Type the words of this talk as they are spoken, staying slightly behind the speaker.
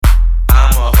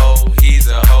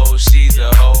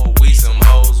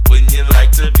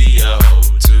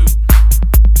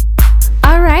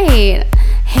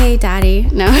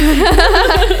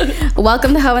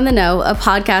Welcome to Ho in the Know, a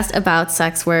podcast about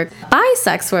sex work by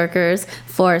sex workers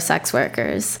for sex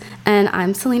workers. And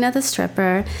I'm Selena the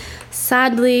stripper.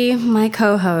 Sadly, my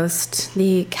co-host,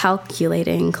 the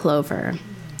calculating Clover,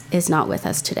 is not with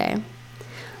us today.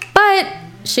 But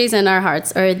she's in our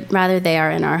hearts, or rather they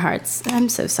are in our hearts. I'm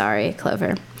so sorry,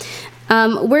 Clover.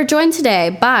 We're joined today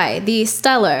by the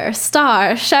stellar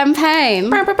Starr Champagne.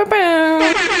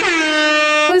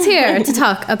 Who's here to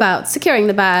talk about securing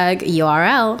the bag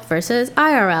URL versus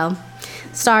IRL.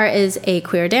 Starr is a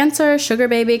queer dancer, sugar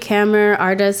baby, camera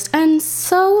artist, and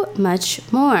so much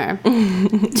more.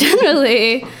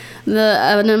 Generally,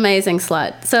 an amazing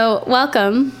slut. So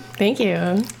welcome. Thank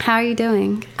you. How are you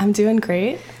doing? I'm doing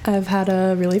great. I've had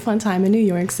a really fun time in New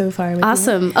York so far.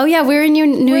 Awesome. Oh yeah, we're in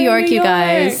New York, you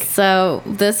guys. So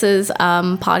this is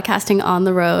podcasting on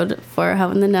the road for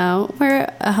Ho in the Know.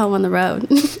 We're a hoe on the road.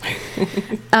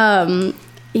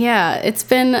 Yeah, it's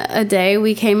been a day.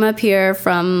 We came up here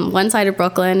from one side of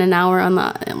Brooklyn, and now we're on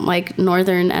the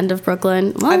northern end of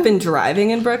Brooklyn. Well, I've been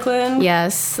driving in Brooklyn.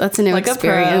 Yes, that's a new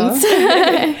experience.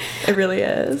 It really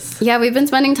is. Yeah, we've been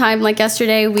spending time. Like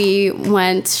yesterday, we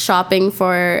went shopping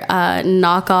for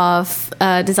knockoff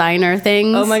designer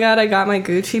things. Oh my God, I got my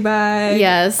Gucci bag.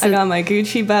 Yes. I got my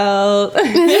Gucci belt.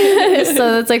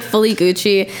 So it's like fully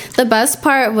Gucci. The best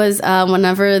part was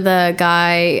whenever the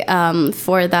guy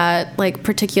for that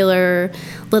particular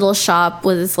little shop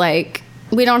was like,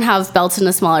 we don't have belts in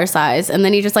a smaller size, and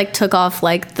then he just took off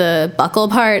the buckle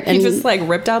part and he just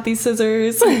ripped out these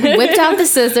scissors. Whipped out the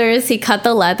scissors, he cut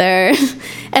the leather,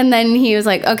 and then he was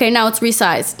like, okay, now it's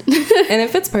resized. And it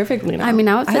fits perfectly now. I mean,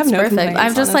 now it fits perfect.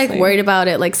 I'm just honestly worried about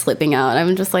it slipping out.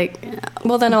 I'm just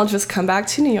well, then I'll just come back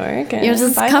to New York and you'll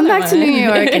just come back to New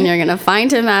York and you're gonna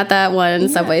find him at that one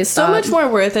subway stop. So much more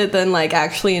worth it than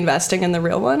actually investing in the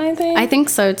real one, I think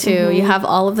so too. Mm-hmm. You have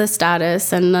all of the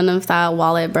status and none of that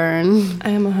wallet burn. I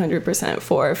am 100%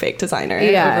 for fake designer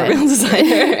over real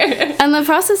designer. And the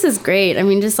process is great. I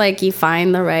mean, just you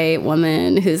find the right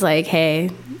woman who's hey,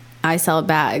 I sell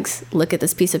bags. Look at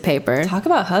this piece of paper. Talk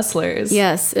about hustlers.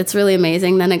 Yes, it's really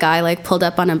amazing. Then a guy pulled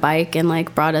up on a bike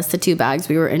and brought us the two bags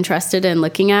we were interested in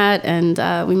looking at,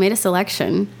 and we made a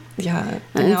selection. Yeah,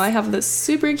 and now I have this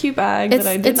super cute bag that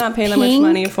I did not pay that much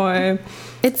money for.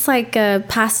 It's a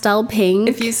pastel pink.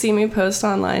 If you see me post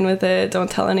online with it, don't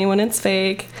tell anyone it's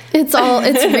fake. It's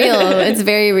real. It's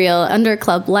very real. Under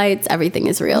club lights, everything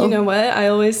is real. You know what? I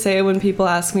always say when people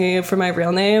ask me for my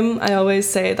real name, I always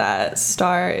say that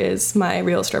Starr is my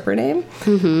real stripper name.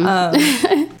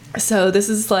 Mm-hmm. So this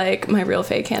is my real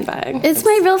fake handbag. It's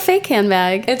my real fake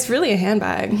handbag. It's really a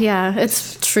handbag. Yeah,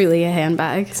 it's truly a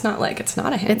handbag. It's not it's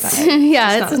not a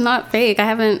handbag. It's not fake. I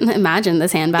haven't imagined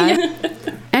this handbag.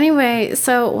 Yeah. Anyway,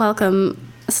 so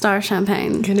welcome, Starr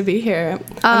Champagne. Good to be here.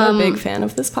 I'm a big fan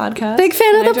of this podcast. Big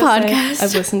fan of the podcast.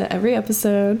 I've listened to every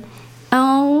episode.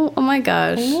 Oh my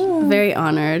gosh. Very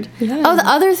honored. Yeah. Oh, the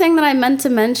other thing that I meant to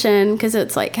mention, because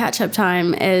it's catch-up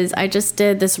time, is I just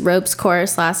did this ropes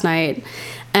course last night.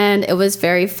 And it was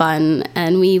very fun.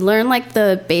 And we learned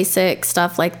the basic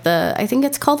stuff, I think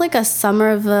it's called a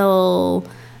Somerville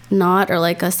knot or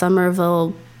a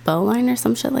Somerville bowline or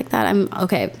some shit like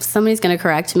that. Somebody's going to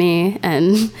correct me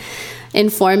and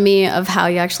inform me of how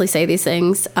you actually say these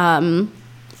things.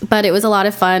 But it was a lot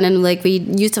of fun. And we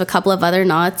used a couple of other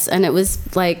knots, and it was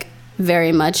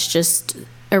very much just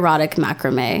erotic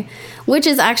macrame, which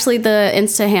is actually the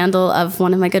Insta handle of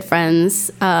one of my good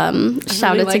friends. Shout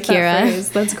out to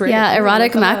Kira. That's great. Yeah,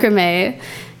 erotic macrame.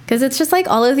 Because it's just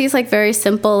all of these as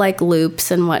simple loops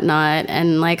and whatnot.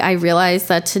 And I realized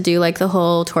that to do the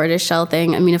whole tortoise shell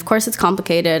thing, I mean, of course it's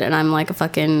complicated and I'm a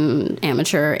fucking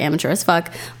amateur as fuck.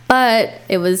 But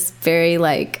it was very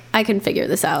I can figure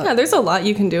this out. Yeah, there's a lot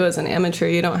you can do as an amateur.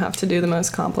 You don't have to do the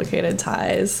most complicated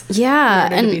ties. Yeah.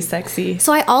 In order to be sexy.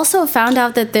 So I also found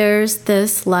out that there's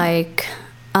this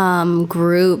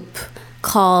group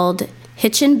called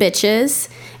Hitchin' Bitches.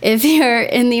 If you're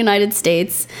in the United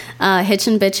States,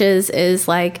 Hitchin' Bitches is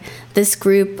this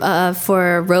group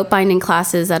for rope binding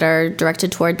classes that are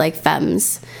directed toward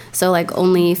femmes. So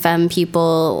only femme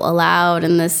people allowed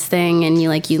in this thing, and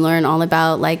you learn all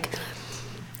about I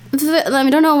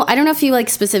don't know if you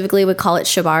specifically would call it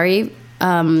shibari.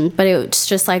 But it's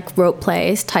just rope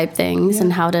plays type things,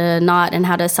 and how to knot and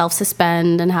how to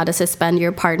self-suspend and how to suspend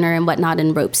your partner and whatnot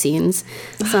in rope scenes.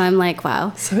 So I'm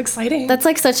wow. So exciting. That's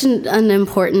such an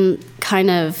important kind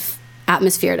of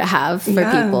atmosphere to have for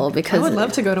people, because I would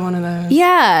love to go to one of those.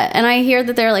 Yeah, and I hear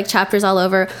that there are chapters all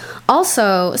over.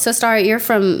 Also, so Starr, you're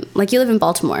from you live in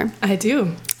Baltimore. I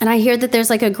do. And I hear that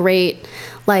there's a great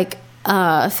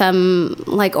femme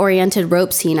like oriented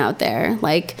rope scene out there,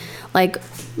 like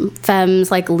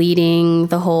femmes like leading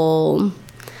the whole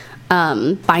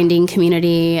binding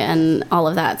community and all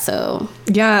of that. So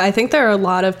yeah, I think there are a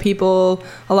lot of people,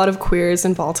 a lot of queers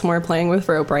in Baltimore playing with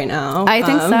rope right now. I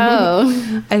think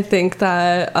so. I think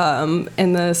that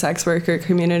in the sex worker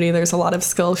community, there's a lot of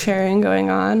skill sharing going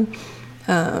on.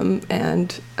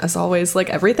 And as always, like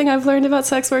everything I've learned about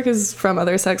sex work is from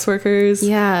other sex workers.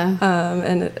 Yeah.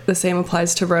 And the same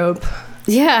applies to rope.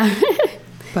 Yeah.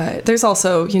 But there's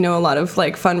also, you know, a lot of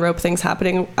like fun rope things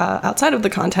happening outside of the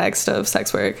context of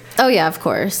sex work. Oh yeah, of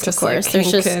course. Just of course. like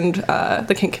kink There's and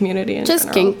the kink community in just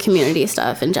general. kink community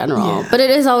stuff in general. Yeah. But it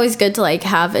is always good to like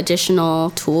have additional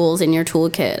tools in your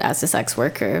toolkit as a sex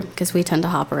worker, because we tend to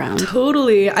hop around.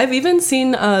 Totally. I've even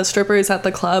seen strippers at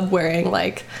the club wearing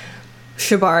like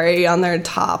shibari on their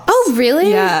tops. Oh, really?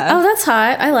 Yeah. Oh, that's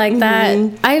hot. I like that.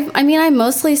 I mean, I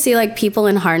mostly see like people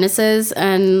in harnesses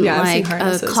and Yeah, I've seen like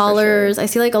harnesses, for collars. sure. I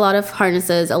see like a lot of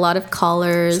harnesses, a lot of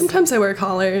collars. Sometimes I wear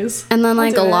collars. And then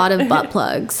like I'll a do lot it. of butt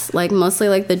plugs, like mostly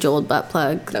like the jeweled butt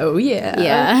plug. Oh yeah.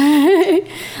 Yeah.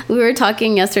 We were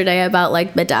talking yesterday about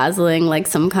like bedazzling like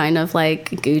some kind of like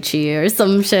Gucci or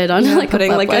some shit on like Putting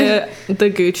a butt like plug.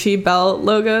 the Gucci belt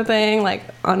logo thing like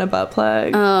on a butt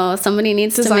plug. Oh, somebody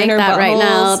needs Designer to make that right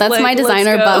now. buttholes, That's like, my let's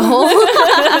designer go. butthole.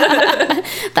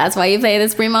 That's why you pay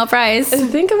this primo price. And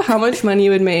think of how much money you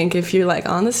would make if you're like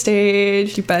on the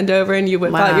stage, you bend over and you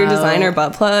whip out your Wow. designer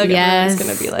butt plug. Yes.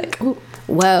 Everyone's gonna be like, ooh,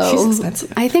 Whoa. she's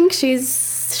expensive. I think she's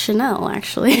Chanel,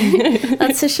 actually.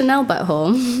 That's a Chanel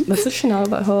butthole. That's a Chanel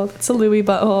butthole. That's a Louis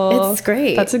butthole. It's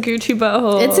great. That's a Gucci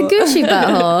butthole. It's a Gucci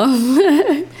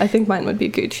butthole. I think mine would be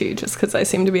Gucci just because I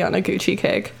seem to be on a Gucci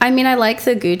kick. I mean, I like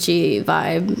the Gucci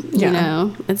vibe, you Yeah.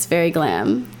 know? It's very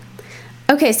glam.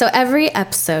 Okay, so every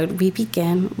episode we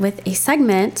begin with a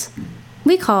segment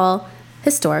we call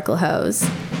Historical Hoes.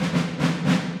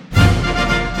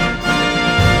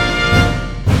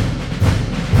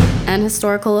 And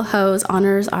Historical Hoes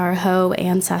honors our hoe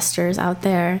ancestors out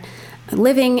there,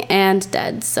 living and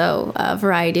dead. So a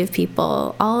variety of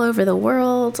people all over the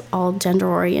world, all gender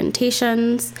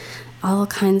orientations, all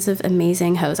kinds of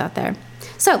amazing hoes out there.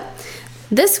 So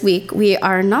this week we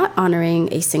are not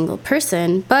honoring a single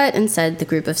person, but instead the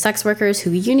group of sex workers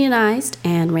who unionized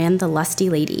and ran the Lusty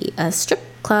Lady, a strip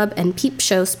club and peep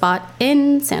show spot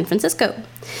in San Francisco.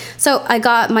 So I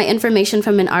got my information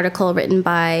from an article written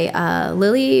by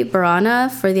Lily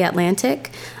Barana for The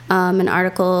Atlantic, an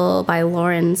article by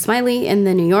Lauren Smiley in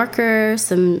The New Yorker,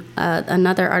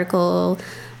 another article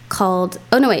called,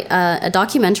 a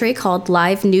documentary called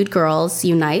Live Nude Girls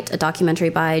Unite, a documentary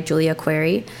by Julia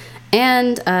Query,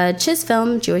 and Chiz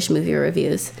Film Jewish Movie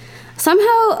Reviews.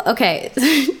 Somehow, okay,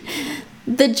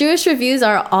 the Jewish reviews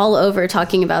are all over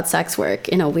talking about sex work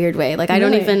in a weird way. Like, I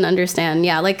don't Really? even understand.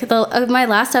 Yeah, like my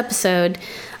last episode,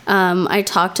 I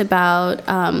talked about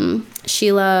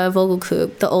Sheila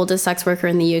Vogelkug, the oldest sex worker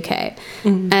in the UK.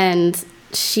 Mm-hmm. And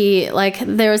she, like,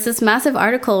 there was this massive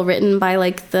article written by,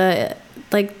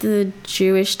 the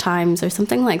Jewish Times or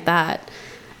something like that.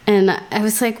 And I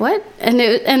was like, what?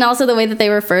 And also the way that they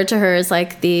referred to her is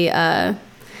like the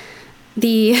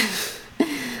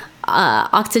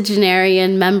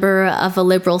octogenarian member of a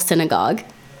liberal synagogue.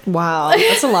 Wow,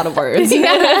 that's a lot of words. Yeah.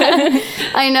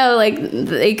 I know, like,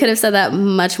 they could have said that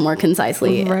much more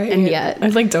concisely. Right. And yet. I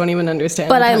don't even understand.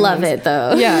 But what I that love means. it,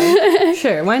 though. Yeah,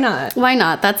 sure. Why not? Why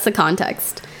not? That's the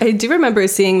context. I do remember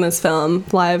seeing this film,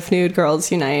 Live Nude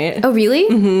Girls Unite. Oh, really?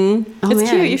 Mm-hmm. Oh, It's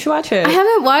man. cute. You should watch it. I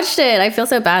haven't watched it. I feel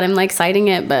so bad. I'm, like, citing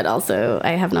it, but also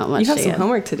I have not watched You have it some yet.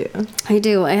 homework to do. I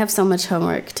do. I have so much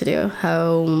homework to do.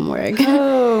 Homework.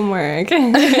 Homework.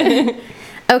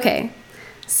 Okay,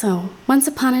 so once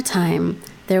upon a time,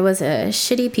 there was a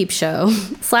shitty peep show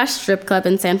 / strip club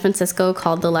in San Francisco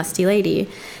called the Lusty Lady.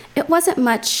 It wasn't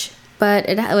much, but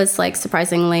it was like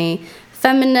surprisingly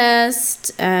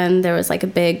feminist, and there was like a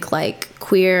big like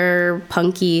queer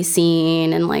punky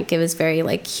scene, and like it was very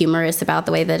like humorous about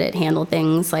the way that it handled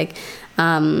things. Like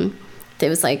there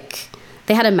was like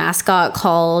they had a mascot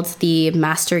called the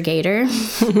Master Gator.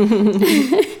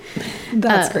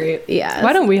 That's great. Yeah.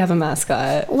 Why don't we have a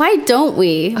mascot? Why don't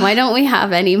we? Why don't we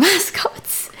have any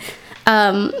mascots?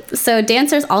 So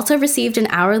dancers also received an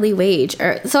hourly wage.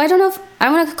 So I don't know if I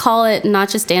want to call it not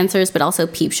just dancers, but also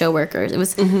peep show workers. It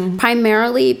was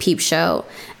primarily peep show.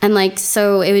 And like,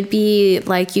 so it would be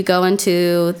like you go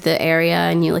into the area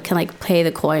and you can like pay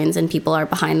the coins and people are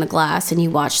behind the glass and you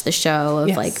watch the show of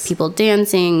Yes. like people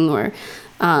dancing or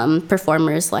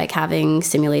performers like having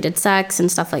simulated sex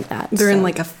and stuff like that. They're in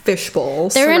like a fishbowl.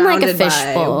 They're in like a surrounded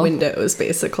fishbowl. by windows,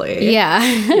 basically.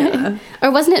 Yeah.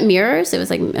 Or wasn't it mirrors? It was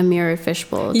like a mirrored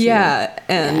fishbowl. Too. Yeah,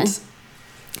 and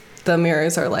the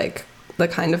mirrors are like the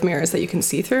kind of mirrors that you can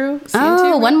see through.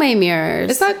 One-way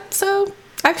mirrors. Is that so?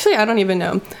 Actually, I don't even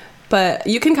know. But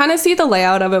you can kind of see the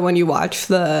layout of it when you watch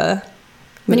the movie.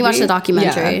 When you watch the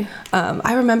documentary. Yeah.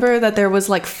 I remember that there was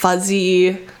like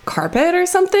fuzzy carpet or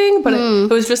something, but it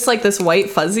was just like this white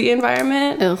fuzzy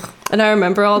environment. Ugh. And I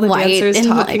remember all the dancers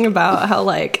talking like... about how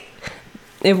like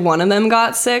if one of them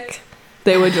got sick,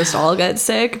 they would just all get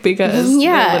sick because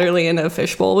they're literally in a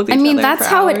fishbowl with each other. I mean, that's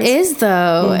how hours. it is,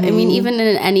 though. I mean, even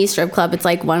in any strip club, it's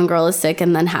like one girl is sick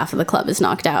and then half of the club is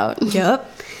knocked out. Yep.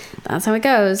 That's how it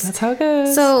goes. That's how it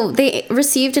goes. So they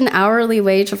received an hourly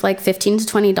wage of like $15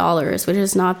 to $20, which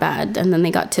is not bad. And then they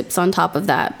got tips on top of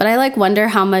that. But I like wonder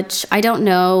how much, I don't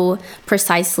know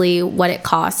precisely what it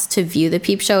costs to view the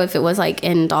peep show, if it was like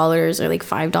in dollars or like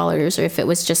 $5 or if it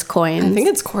was just coins. I think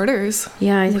it's quarters.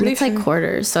 Yeah, I think it's like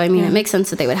quarters. So I mean, it makes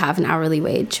sense that they would have an hourly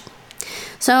wage.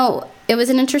 So it was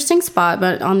an interesting spot,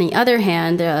 but on the other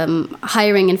hand,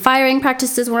 hiring and firing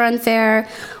practices were unfair.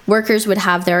 Workers would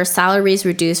have their salaries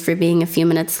reduced for being a few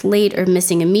minutes late or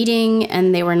missing a meeting,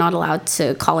 and they were not allowed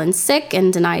to call in sick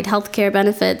and denied health care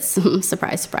benefits.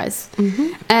 Surprise, surprise.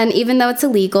 And even though it's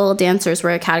illegal, dancers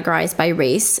were categorized by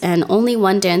race, and only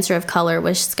one dancer of color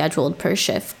was scheduled per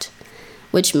shift,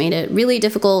 which made it really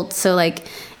difficult. So like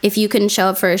if you couldn't show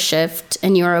up for a shift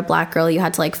and you were a black girl, you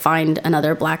had to like find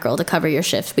another black girl to cover your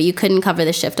shift, but you couldn't cover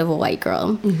the shift of a white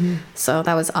girl. So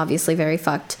that was obviously very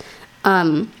fucked.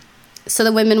 So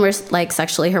the women were like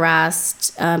sexually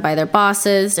harassed by their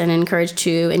bosses and encouraged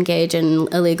to engage in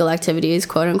illegal activities,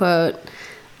 quote unquote.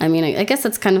 I mean, I guess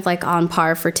that's kind of like on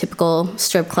par for typical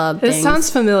strip club things. It sounds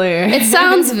familiar. It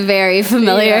sounds very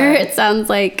familiar. It sounds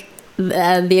like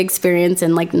the experience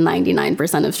in like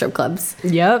 99% of strip clubs.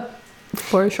 Yep,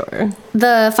 for sure.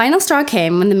 The final straw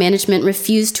came when the management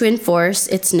refused to enforce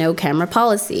its no camera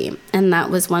policy, and that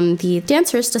was when the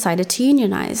dancers decided to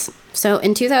unionize. So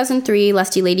in 2003,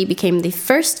 Lusty Lady became the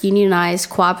first unionized,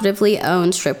 cooperatively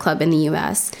owned strip club in the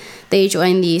U.S. They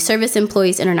joined the Service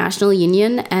Employees International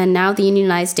Union, and now the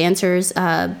unionized dancers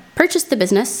purchased the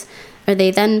business, or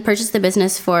they then purchased the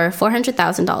business for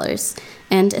 $400,000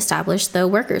 and established the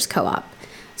Workers' Co-op.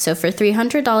 So for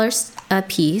 $300 a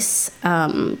piece,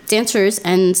 dancers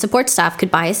and support staff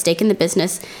could buy a stake in the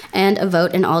business and a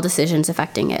vote in all decisions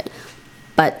affecting it.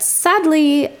 But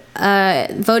sadly,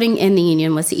 voting in the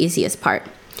union was the easiest part.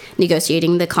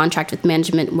 Negotiating the contract with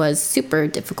management was super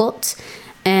difficult.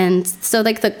 And so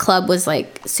like the club was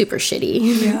like super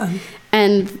shitty. Yeah.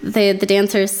 And the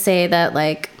dancers say that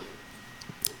like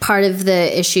part of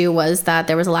the issue was that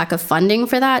there was a lack of funding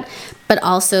for that, but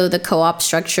also the co-op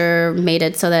structure made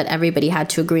it so that everybody had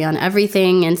to agree on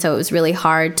everything. And so it was really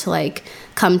hard to like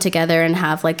come together and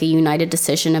have like a united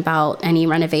decision about any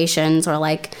renovations or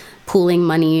like pooling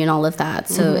money and all of that.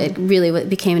 So it really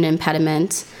became an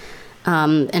impediment.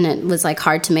 And it was like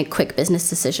hard to make quick business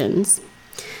decisions.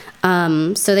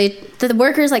 So the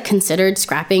workers like considered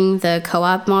scrapping the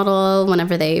co-op model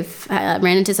whenever they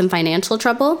ran into some financial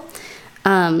trouble.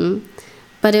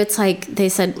 But it's like they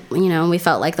said, you know, we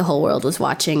felt like the whole world was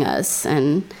watching us,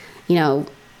 and you know,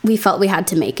 we felt we had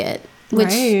to make it. Which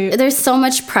there's so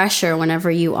much pressure whenever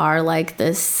you are like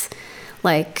this,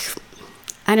 like,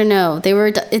 I don't know.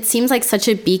 It seems like such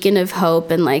a beacon of hope,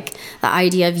 and like the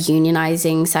idea of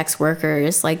unionizing sex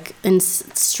workers, like, and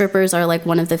strippers are like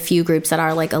one of the few groups that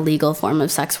are like a legal form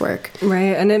of sex work.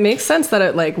 Right. And it makes sense that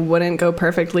it like wouldn't go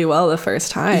perfectly well the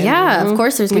first time. Yeah, of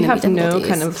course there's going to be difficulties. We have no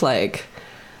kind of like,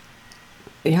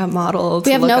 model to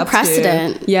we have look no up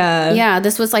precedent. To. Yeah.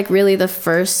 This was like really the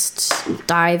first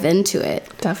dive into it.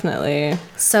 Definitely.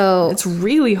 So it's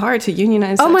really hard to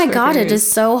unionize sex my workers. God, it is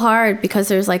so hard because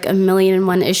there's like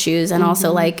 1,000,001 issues, and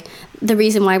also like the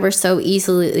reason why we're so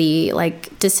easily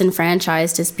like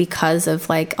disenfranchised is because of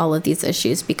like all of these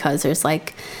issues, because there's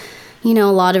like, you know,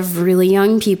 a lot of really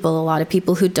young people, a lot of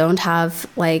people who don't have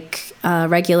like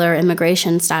regular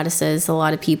immigration statuses, a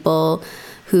lot of people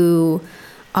who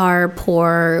are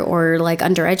poor or like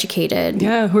undereducated.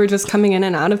 Yeah, who are just coming in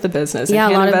and out of the business. Yeah,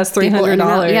 and a lot of invest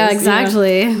 $300. Yeah,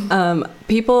 exactly. Yeah.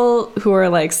 People who are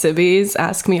like civvies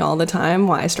ask me all the time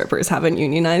why strippers haven't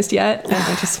unionized yet, and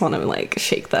I just want to like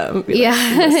shake them.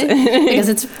 Because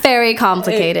it's very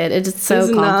complicated. It's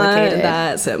so complicated. Not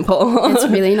that simple. It's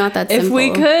really not that simple. If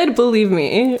we could, believe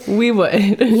me, we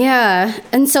would. Yeah,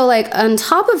 and so like on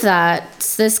top of that,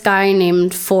 this guy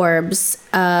named Forbes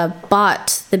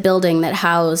bought the building that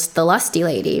housed the Lusty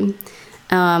Lady,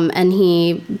 and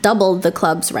he doubled the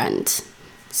club's rent.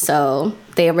 So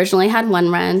they originally had one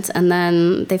rent, and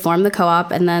then they formed the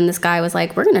co-op, and then this guy was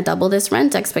like, we're going to double this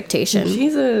rent expectation.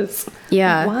 Jesus.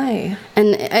 Yeah. Why?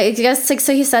 And I guess, like,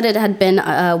 so he said it had been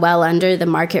well under the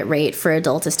market rate for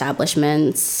adult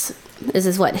establishments. This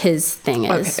is what his thing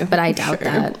is, but I doubt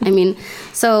that. I mean,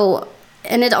 so...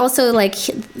 And it also, like,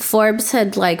 Forbes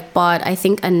had, like, bought, I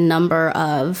think, a number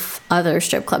of other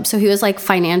strip clubs. So he was, like,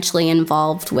 financially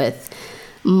involved with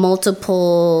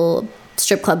multiple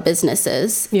strip club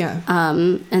businesses. Yeah.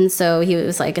 And so he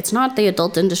was like, it's not the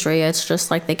adult industry. It's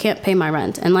just, like, they can't pay my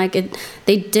rent. And, like,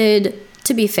 they did,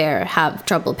 to be fair, have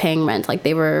trouble paying rent. Like,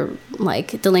 they were,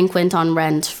 like, delinquent on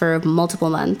rent for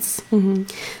multiple months. Mm-hmm.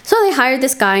 So they hired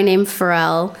this guy named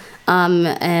Pharrell.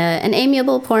 An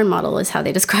amiable porn model is how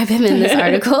they describe him in this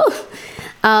article.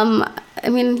 I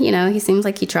mean, you know, he seems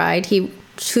like he tried.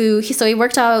 So he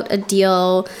worked out a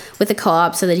deal with the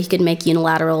co-op so that he could make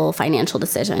unilateral financial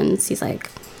decisions. He's like,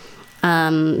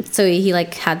 so he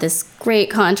like had this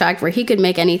great contract where he could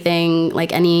make anything,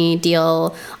 like any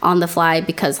deal on the fly,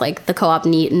 because like the co-op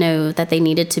knew that they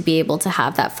needed to be able to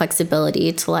have that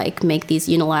flexibility to like make these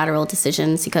unilateral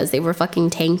decisions because they were fucking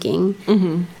tanking.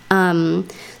 Mm-hmm.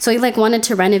 So he like wanted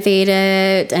to renovate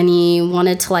it, and he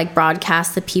wanted to like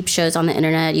broadcast the peep shows on the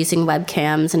internet using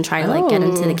webcams and try to like get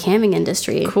into the camming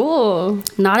industry. Cool.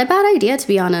 Not a bad idea, to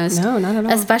be honest. No, not at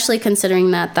all. Especially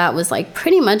considering that was like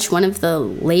pretty much one of the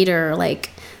later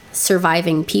like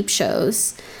surviving peep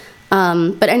shows.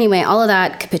 But anyway, all of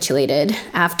that capitulated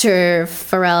after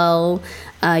Pharrell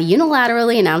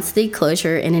unilaterally announced the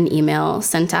closure in an email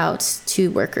sent out to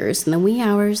workers in the wee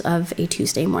hours of a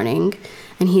Tuesday morning.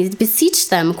 And he beseeched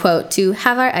them, quote, to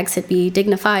have our exit be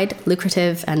dignified,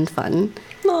 lucrative, and fun.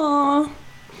 Aww.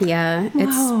 Yeah,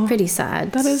 it's pretty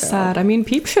sad. That is sad. I mean,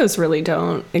 peep shows really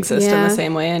don't exist in the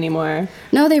same way anymore.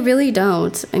 No, they really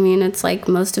don't. I mean, it's like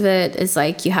most of it is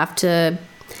like you have to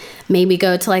maybe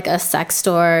go to like a sex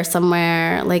store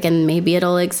somewhere, like, and maybe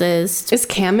it'll exist. Is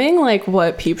camming like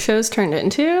what peep shows turned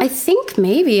into? I think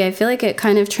maybe. I feel like it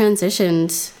kind of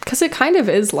transitioned. Because it kind of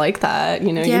is like that,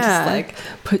 you know, you just like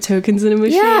put tokens in a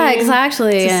machine. Yeah,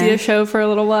 exactly. To see a show for a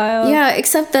little while. Yeah,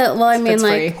 except that, well, I mean, it's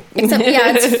like, free.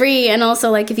 It's free. And also,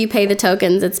 like, if you pay the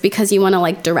tokens, it's because you want to,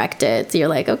 like, direct it. So you're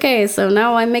like, okay, so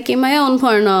now I'm making my own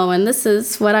porno, and this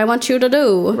is what I want you to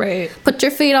do. Right. Put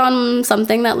your feet on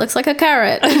something that looks like a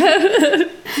carrot.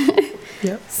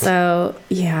 Yep. So,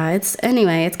 yeah, it's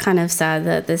kind of sad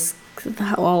that this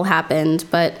all happened,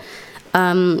 but...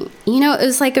 you know, it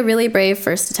was like a really brave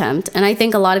first attempt. And I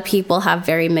think a lot of people have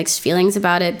very mixed feelings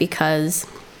about it because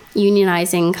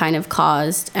unionizing kind of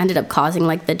ended up causing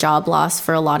like the job loss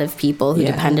for a lot of people who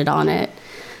depended on it.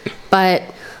 But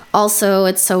also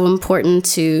it's so important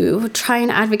to try and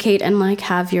advocate and like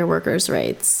have your workers'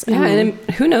 rights. Yeah, and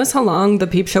who knows how long the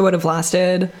peep show would have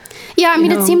lasted. Yeah, I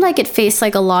mean, it seemed like it faced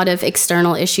like a lot of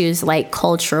external issues, like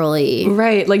culturally.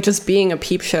 Right, like just being a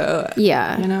peep show.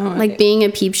 Yeah, you know, like being a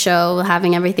peep show,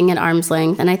 having everything at arm's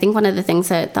length. And I think one of the things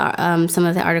that some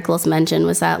of the articles mentioned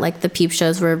was that like the peep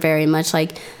shows were very much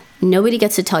like nobody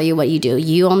gets to tell you what you do.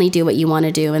 You only do what you want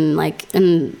to do, and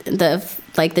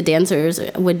the dancers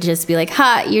would just be like,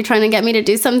 "Ha, you're trying to get me to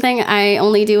do something. I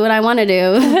only do what I want to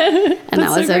do," and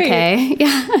that was so okay.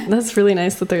 Yeah, that's really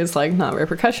nice that there's like not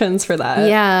repercussions for that.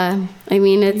 Yeah, I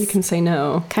mean you can say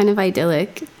no. Kind of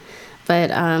idyllic, but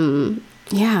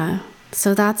yeah.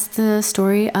 So that's the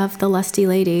story of the Lusty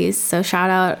Ladies. So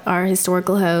shout out our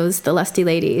historical hoes, the Lusty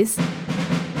Ladies.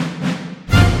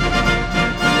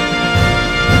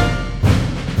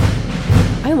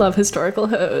 I love historical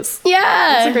hoes.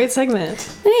 Yeah. It's a great segment.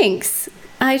 Thanks.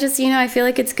 I just, I feel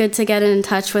like it's good to get in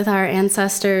touch with our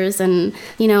ancestors and,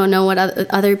 know what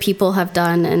other people have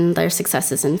done and their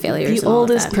successes and failures. The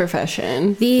oldest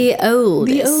profession. The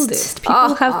oldest. The oldest.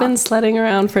 People have been sledding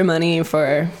around for money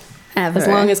for... Ever. As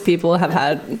long as people have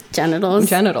had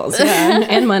genitals, yeah,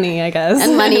 and money, I guess,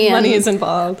 and money is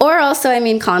involved. Or also, I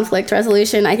mean, conflict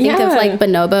resolution. I think of like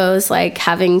bonobos, like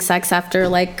having sex after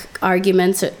like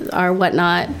arguments or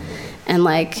whatnot, and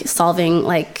like solving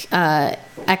like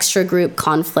extra group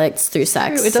conflicts through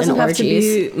sex. It doesn't and have to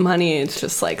orgies. be money. It's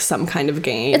just like some kind of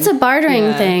gain. It's a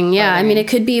bartering thing. Yeah, bartering. I mean, it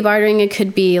could be bartering. It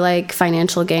could be like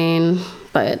financial gain.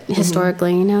 But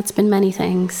historically, it's been many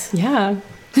things. Yeah.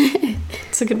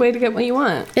 It's a good way to get what you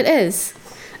want. It is.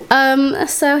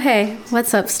 So, hey,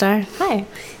 what's up, Starr? Hi.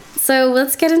 So,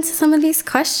 let's get into some of these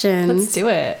questions. Let's do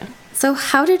it. So,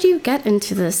 how did you get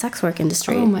into the sex work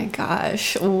industry? Oh my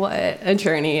gosh, what a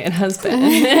journey it has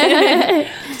been.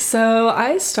 So,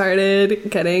 I started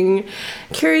getting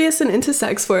curious and into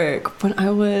sex work when I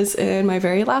was in my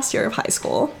very last year of high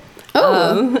school.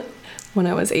 Oh. when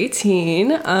I was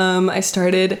 18, I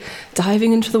started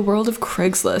diving into the world of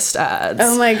Craigslist ads.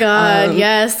 Oh my God,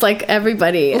 yes, like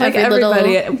everybody. Like every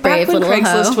everybody. Little, back when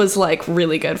Craigslist hoe. was like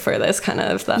really good for this kind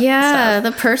of stuff.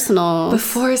 The personal.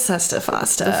 Before Sesta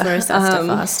Fosta.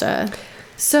 Fosta.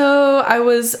 So I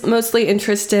was mostly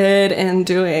interested in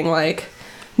doing like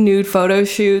nude photo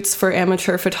shoots for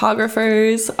amateur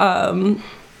photographers.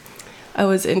 I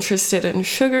was interested in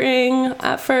sugaring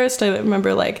at first. I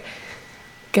remember like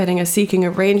getting a Seeking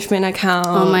Arrangement account.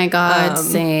 Oh my God,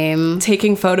 same.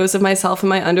 Taking photos of myself in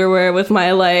my underwear with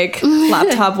my like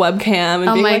laptop webcam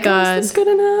and being like, God. Is this good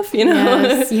enough? You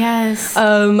know? Yes.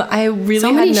 I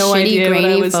really had no idea what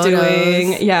I was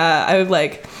doing. Yeah, I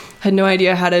like had no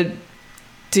idea how to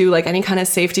do like any kind of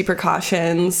safety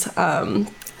precautions.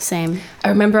 Same. I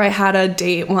remember I had a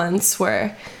date once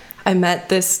where I met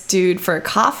this dude for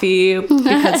coffee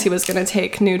because he was going to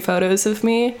take nude photos of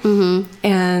me. Mm-hmm.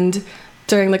 And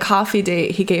during the coffee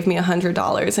date, he gave me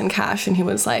 $100 in cash and he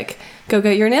was like, go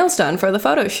get your nails done for the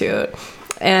photo shoot.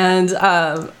 And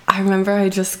I remember I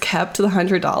just kept the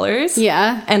 $100.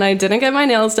 Yeah. And I didn't get my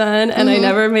nails done and I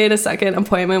never made a second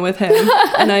appointment with him.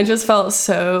 And I just felt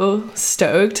so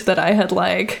stoked that I had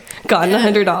like gotten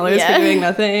 $100 for doing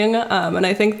nothing. And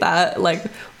I think that like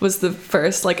was the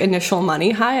first like initial money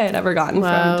high I'd ever gotten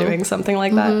from doing something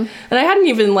like that. And I hadn't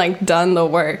even like done the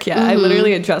work yet. I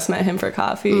literally had just met him for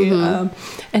coffee.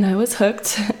 And I was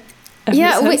hooked.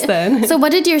 Then. So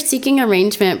what did your Seeking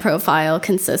Arrangement profile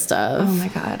consist of? Oh my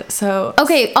God. So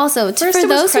okay, also for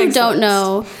those who don't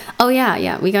know, we got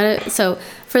it. So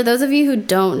for those of you who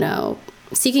don't know,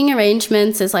 Seeking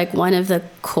Arrangements is like one of the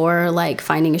core like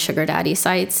finding a sugar daddy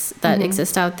sites that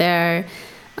exist out there.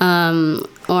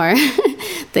 Or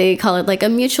they call it like a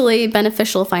mutually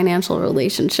beneficial financial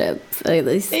relationship, at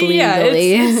least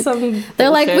legally. It's some They're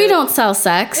bullshit. like, we don't sell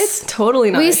sex. It's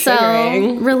totally not We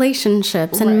sugaring. sell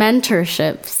relationships and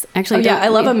mentorships. Actually, I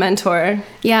love a mentor.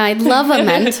 Yeah, I love a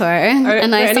mentor.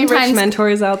 And I any rich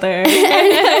mentors out there?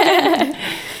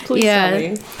 Please tell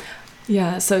me.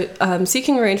 Yeah, so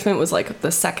Seeking Arrangement was like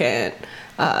the second.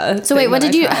 So wait,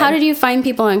 how did you find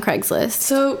people on Craigslist?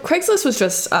 So Craigslist was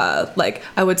just like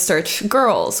I would search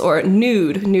girls or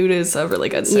nude. Nude is a really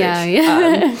good search.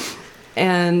 Yeah.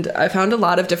 And I found a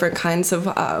lot of different kinds of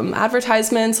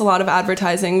advertisements, a lot of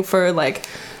advertising for like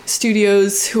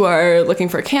studios who are looking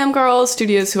for cam girls,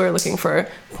 studios who are looking for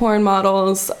porn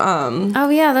models.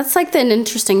 That's like an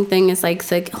interesting thing is like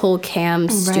the whole cam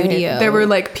studio. There were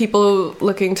like people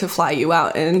looking to fly you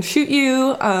out and shoot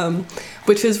you,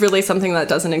 which is really something that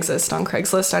doesn't exist on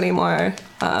Craigslist anymore.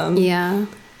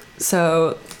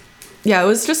 So yeah, it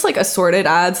was just like assorted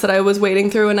ads that I was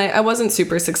wading through, and I wasn't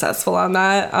super successful on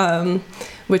that,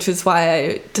 which is why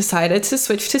I decided to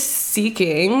switch to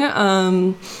Seeking.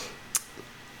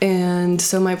 And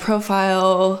so my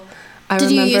profile,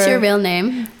 Did you use your real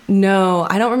name? No,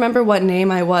 I don't remember what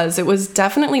name I was. It was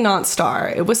definitely not Starr.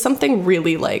 It was something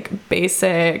really like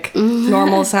basic,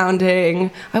 normal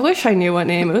sounding. I wish I knew what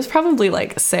name. It was probably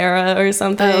like Sarah or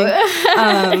something.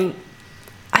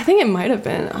 I think it might have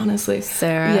been, honestly.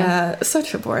 Sarah. Yeah,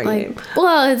 such a boring name.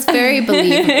 Well, it's very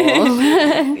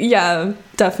believable. Yeah,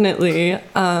 definitely.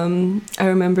 I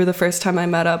remember the first time I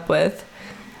met up with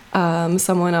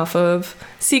someone off of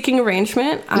Seeking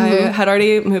Arrangement. I had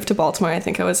already moved to Baltimore. I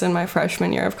think I was in my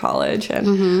freshman year of college,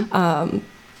 and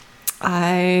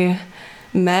I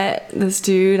met this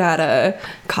dude at a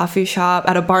coffee shop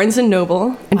at a Barnes and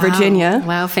Noble in Virginia.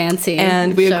 Wow, fancy.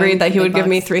 And we agreed that he would give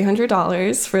me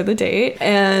 $300 for the date,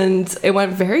 and it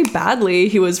went very badly.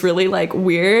 He was really like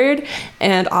weird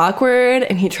and awkward,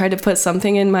 and he tried to put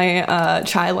something in my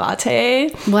chai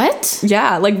latte. What?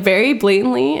 Yeah, like very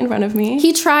blatantly in front of me.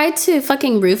 He tried to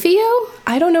fucking roofie you?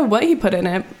 I don't know what he put in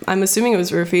it. I'm assuming it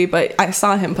was roofie, but I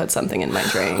saw him put something in my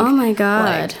drink. Oh my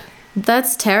God.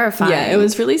 That's terrifying. Yeah, it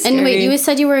was really scary. And wait, you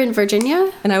said you were in Virginia?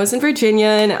 And I was in Virginia,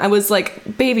 and I was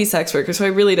like baby sex worker, so I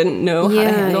really didn't know how to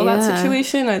handle that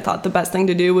situation. I thought the best thing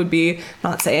to do would be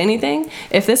not say anything.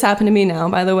 If this happened to me now,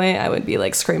 by the way, I would be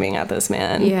like screaming at this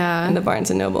man in the Barnes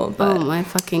and Noble. But, oh my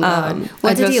fucking God.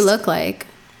 What did he look like?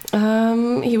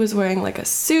 He was wearing like a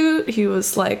suit. He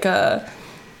was like a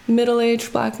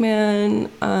middle-aged black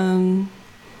man.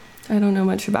 I don't know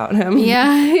much about him.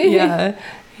 Yeah.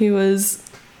 He was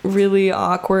really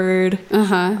awkward,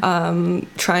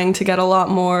 trying to get a lot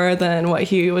more than what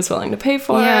he was willing to pay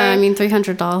for. Yeah, I mean,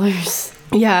 $300.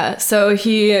 Yeah, so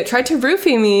he tried to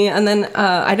roofie me, and then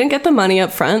I didn't get the money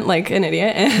up front like an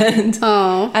idiot, and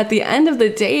at the end of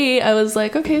the date, I was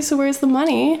like, okay, so where's the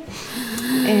money?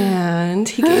 and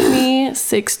he gave me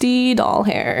 60 doll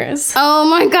hairs. Oh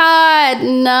my God,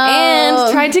 no.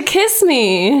 And tried to kiss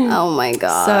me. Oh my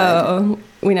God. So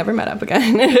we never met up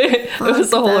again. It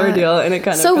was a whole ordeal, and it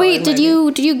kind of. So wait, did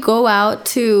you go out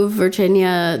to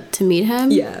Virginia to meet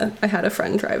him? Yeah, I had a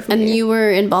friend drive me. And you were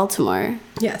in Baltimore?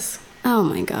 Yes. Oh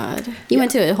my God. You went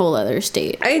to a whole other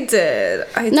state. I did.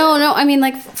 No, I mean,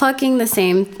 like, fucking the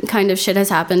same kind of shit has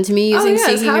happened to me using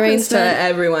seeking arrangement. To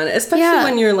everyone, especially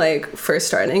when you're, like, first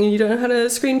starting and you don't know how to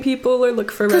screen people or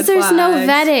look for red flags. Because there's no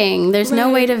vetting. There's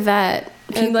no way to vet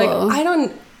people. And,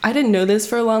 like, I didn't know this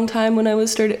for a long time when I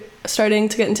was starting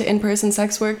to get into in-person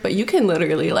sex work, but you can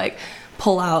literally, like,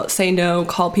 pull out, say no,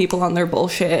 call people on their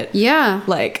bullshit. Yeah.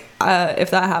 Like, if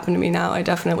that happened to me now, I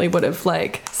definitely would have,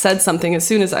 like, said something as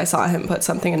soon as I saw him put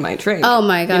something in my drink. Oh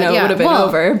my God, it would have been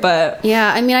over, but...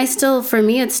 Yeah, I mean, for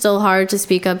me, it's still hard to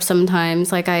speak up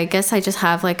sometimes. Like, I guess I just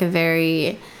have, like, a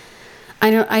very...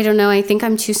 I don't know, I think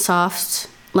I'm too soft,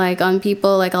 like, on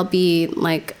people. Like,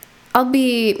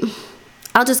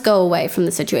 I'll just go away from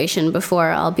the situation before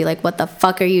I'll be like, what the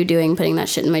fuck are you doing putting that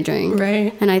shit in my drink?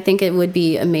 Right. And I think it would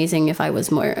be amazing if I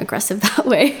was more aggressive that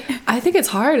way. I think it's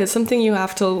hard. It's something you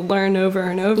have to learn over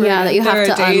and over. Yeah, that you have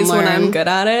to unlearn. There are days when I'm good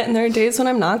at it, and there are days when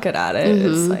I'm not good at it.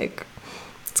 It's like,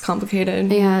 it's complicated.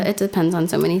 Yeah, it depends on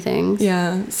so many things.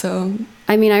 Yeah, so...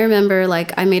 I mean, I remember,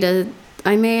 like, I made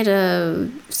a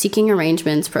seeking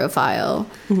arrangements profile,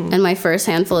 and my first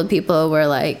handful of people were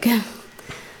like...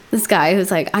 This guy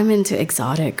who's like, I'm into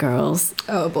exotic girls.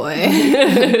 Oh, boy.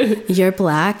 You're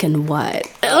black and what?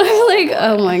 Like,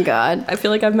 oh, my God. I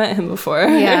feel like I've met him before.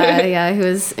 Yeah. He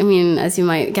was, I mean, as you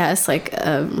might guess, like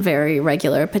a very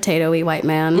regular potato-y white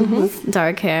man with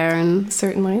dark hair and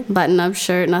certainly button-up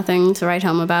shirt, nothing to write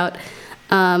home about.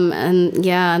 And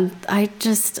yeah, I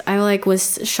like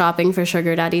was shopping for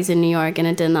sugar daddies in New York, and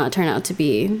it did not turn out to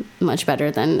be much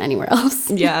better than anywhere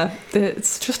else. Yeah,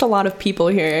 it's just a lot of people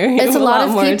here. It's a lot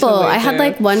of people. I had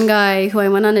like one guy who I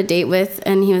went on a date with,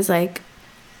 and he was like,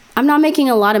 I'm not making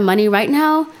a lot of money right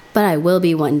now, but I will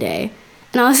be one day.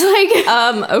 And I was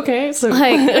like, okay, so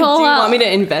like, do you want me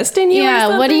to invest in you?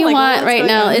 Yeah, what do you want right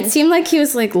now? On? It seemed like he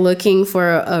was like looking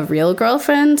for a real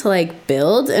girlfriend to like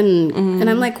build, and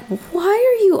I'm like, why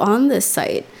are you on this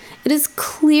site? It is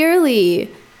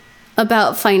clearly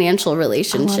about financial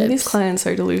relationships. A lot of these clients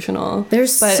are delusional. They're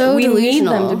so delusional. We need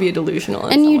them to be delusional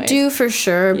in and some you ways. do for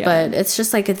sure, but it's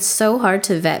just like it's so hard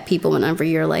to vet people whenever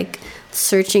you're like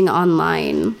searching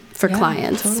online for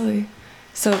clients. Totally.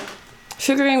 So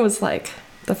sugaring was like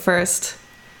the first,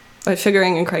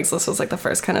 sugaring and Craigslist was like the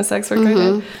first kind of sex work I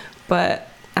did. But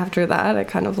after that, I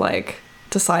kind of like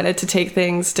decided to take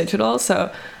things digital.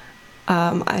 So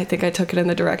I think I took it in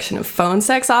the direction of phone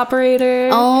sex operator.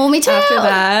 Oh, me too. After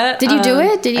that. Did you do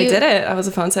it? I did it. I was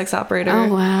a phone sex operator.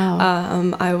 Oh,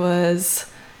 wow. I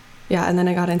was, and then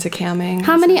I got into camming.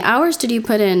 How many hours did you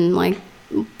put in, like,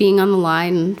 being on the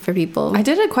line for people? I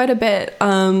did it quite a bit.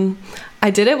 I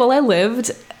did it while I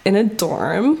lived in a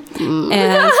dorm,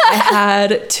 and I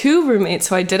had 2 roommates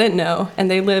who I didn't know,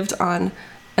 and they lived on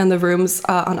the rooms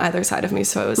on either side of me,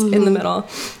 so I was in the middle,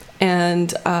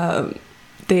 and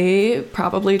they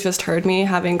probably just heard me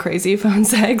having crazy phone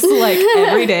sex like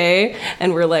every day,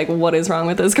 and were like, what is wrong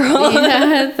with this girl?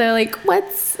 Yeah, they're like, why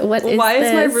is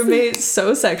my roommate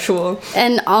so sexual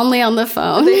and only on the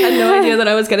phone? They had no idea that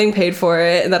I was getting paid for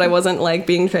it and that I wasn't like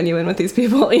being genuine with these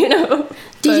people, you know.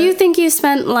 Did you think you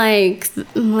spent like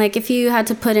if you had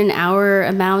to put an hour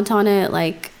amount on it,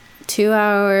 like 2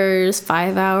 hours,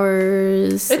 5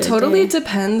 hours? It totally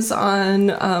depends on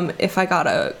if I got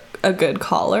a good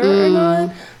caller or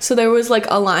not. So there was like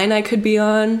a line I could be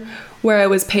on where I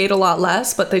was paid a lot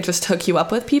less, but they just hook you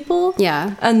up with people.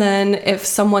 Yeah. And then if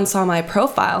someone saw my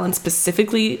profile and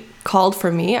specifically called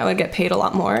for me, I would get paid a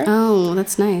lot more. Oh,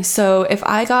 that's nice. So if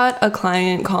I got a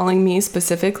client calling me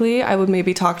specifically, I would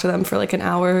maybe talk to them for like an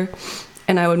hour,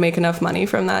 and I would make enough money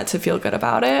from that to feel good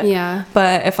about it. Yeah.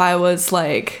 But if I was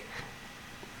like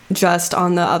just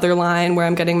on the other line where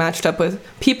I'm getting matched up with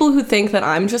people who think that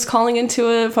I'm just calling into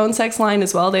a phone sex line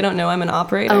as well, they don't know I'm an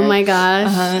operator. Oh my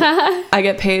gosh. I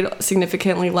get paid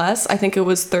significantly less. I think it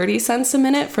was 30 cents a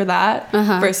minute for that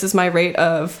versus my rate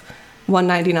of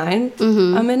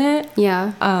 $1.99 a minute.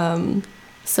 Yeah.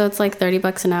 So it's like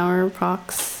 $30 an hour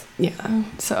prox. Yeah.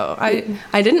 So I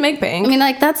didn't make bank. I mean,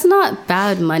 like, that's not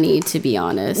bad money, to be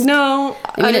honest. No.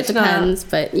 I mean, it depends,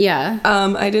 but yeah.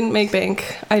 I didn't make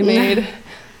bank. I made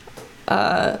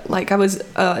I was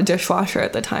a dishwasher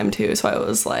at the time too, so I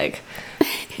was like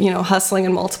hustling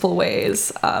in multiple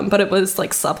ways. But it was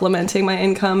like supplementing my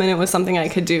income, and it was something I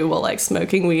could do while like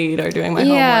smoking weed or doing my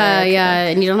homework. Yeah,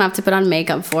 and you don't have to put on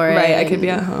makeup for it. Right, I could be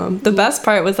at home. The best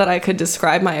part was that I could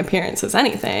describe my appearance as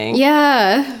anything.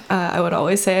 Yeah. I would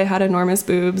always say I had enormous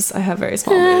boobs. I have very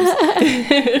small boobs.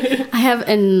 I have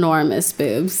enormous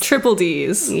boobs. Triple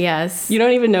D's. Yes. You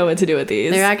don't even know what to do with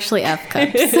these. They're actually F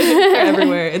cups. They're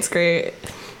everywhere. It's great.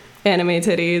 Anime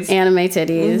titties.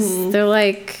 Mm-hmm.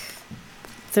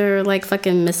 They're like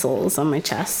fucking missiles on my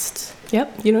chest.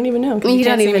 Yep. You don't even know. You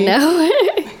don't even know.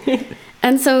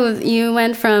 And so you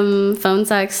went from phone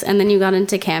sex and then you got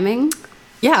into camming?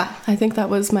 Yeah, I think that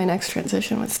was my next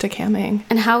transition, was to camming.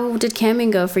 And how did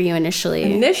camming go for you initially?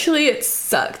 Initially, it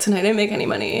sucked, and I didn't make any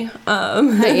money.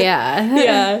 Yeah.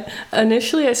 Yeah.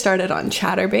 Initially, I started on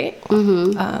Chatterbait.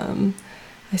 Mm-hmm.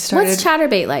 What's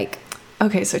Chatterbait like?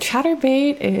 Okay, so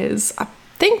Chatterbait is, I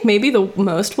think, maybe the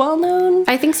most well-known.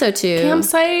 I think so too.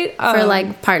 Campsite for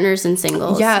like partners and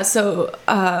singles. Yeah, so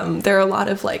there are a lot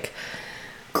of like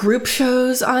group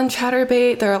shows on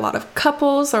Chatterbait. There are a lot of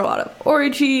couples. There are a lot of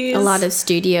orgies. A lot of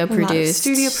studio produced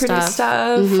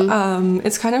stuff. Mm-hmm.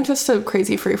 It's kind of just a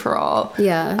crazy free-for-all.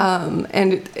 Yeah.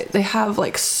 And they have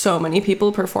like so many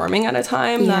people performing at a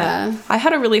time that I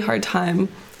had a really hard time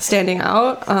standing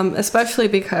out, especially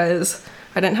because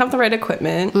I didn't have the right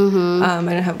equipment. Mm-hmm.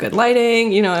 I didn't have good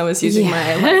lighting. I was using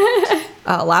my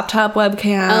laptop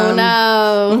webcam. Oh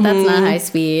no, that's not high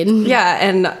speed. Yeah,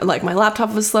 and like my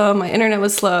laptop was slow, my internet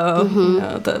was slow.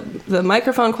 Mm-hmm. The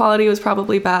microphone quality was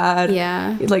probably bad.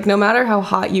 Yeah. Like no matter how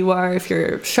hot you are, if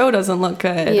your show doesn't look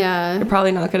good, you're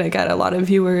probably not gonna get a lot of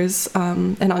viewers.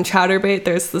 And on Chatterbait,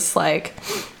 there's this like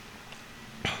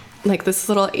this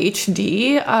little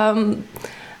HD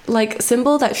like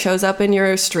symbol that shows up in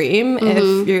your stream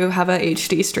if you have a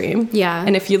HD stream. Yeah.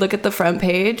 And if you look at the front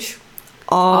page,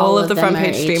 all of the front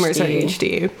page streamers are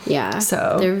HD. Yeah.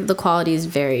 So the quality is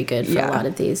very good for a lot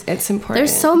of these. It's important.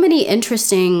 There's so many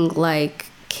interesting like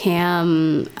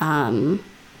cam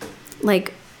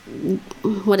like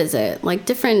what is it? Like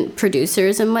different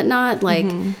producers and whatnot. Like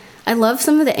I love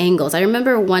some of the angles. I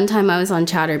remember one time I was on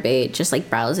Chatterbait just like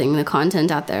browsing the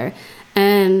content out there,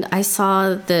 and I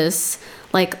saw this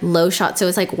like low shot, so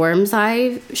it's like worm's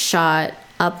eye shot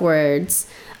upwards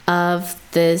of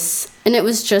this, and it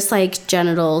was just like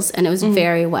genitals, and it was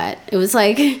very wet. It was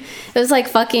like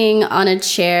fucking on a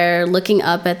chair looking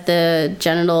up at the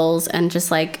genitals, and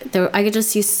just like I could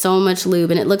just see so much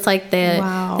lube, and it looked like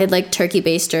they'd like turkey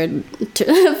basted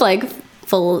like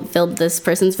filled this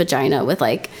person's vagina with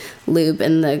like lube,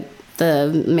 and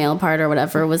the male part or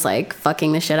whatever was like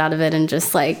fucking the shit out of it, and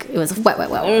just like it was wet. It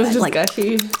was just like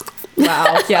gushy.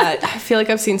 Wow. Yeah, I feel like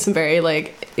I've seen some very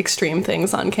like extreme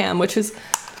things on cam, which is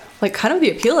like kind of the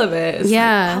appeal of it. It's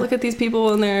like, look at these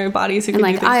people and their bodies who can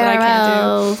like do things that I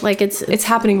can't do. Like it's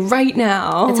happening right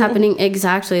now. It's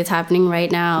happening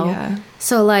right now. Yeah.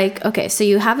 So like, okay, so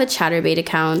you have a Chatterbait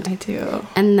account. I do.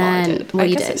 And then I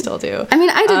guess I still do. I mean,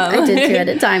 I did too at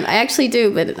a time. I actually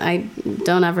do, but I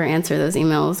don't ever answer those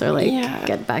emails or like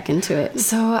get back into it.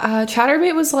 So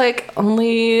Chatterbait was like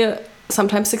only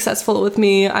sometimes successful with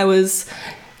me. I was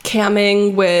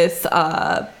camming with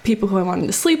people who I wanted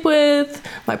to sleep with,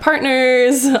 my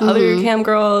partners, other cam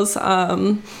girls,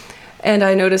 and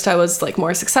I noticed I was like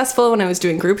more successful when I was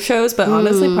doing group shows, but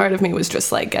honestly part of me was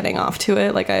just like getting off to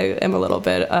it. Like I am a little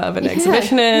bit of an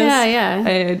exhibitionist.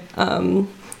 I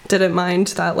didn't mind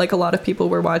that like a lot of people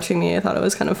were watching me. I thought it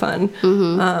was kind of fun.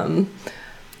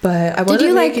 But I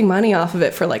wasn't making money off of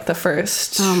it for like the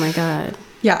first. Oh my god.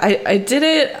 Yeah, I did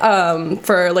it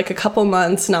for like a couple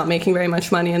months, not making very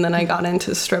much money, and then I got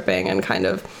into stripping and kind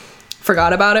of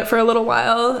forgot about it for a little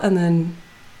while, and then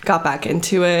got back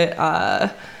into it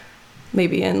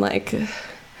maybe in like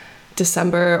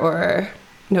December or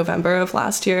November of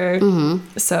last year.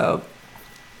 So.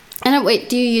 And wait,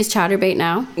 do you use Chatterbait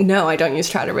now? No, I don't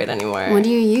use Chatterbait anymore. What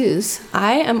do you use?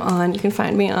 You can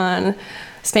find me on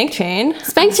Spank Chain.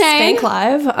 Spank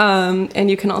Live. And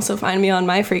you can also find me on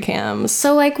my free cams.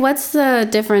 So like what's the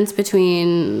difference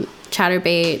between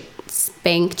Chatterbait,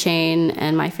 Spank Chain,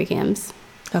 and my free cams?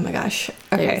 Oh my gosh.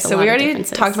 Okay, so we already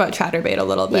talked about Chatterbait a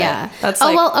little bit. Yeah. That's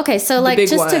okay, so like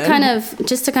just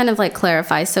to kind of like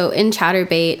clarify. So in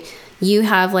Chatterbait, you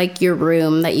have like your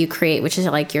room that you create, which is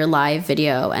like your live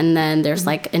video, and then there's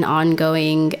like an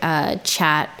ongoing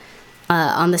chat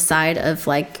on the side of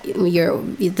like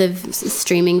the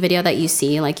streaming video that you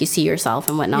see, like you see yourself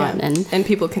and whatnot, and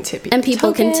people can tip you. And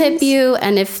people can tip you,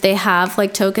 and if they have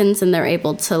like tokens, and they're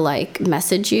able to like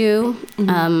message you.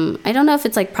 I don't know if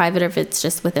it's like private or if it's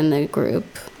just within the group.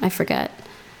 I forget.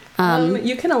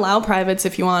 You can allow privates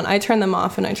if you want. I turn them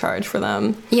off and I charge for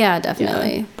them. Yeah,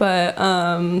 definitely. Yeah. But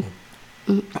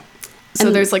so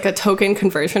there's like a token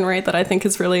conversion rate that I think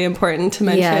is really important to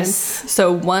mention. Yes.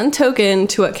 So 1 token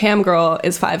to a cam girl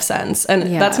is 5 cents, and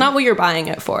that's not what you're buying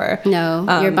it for. No,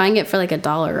 you're buying it for like $1,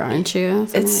 aren't you?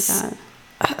 Something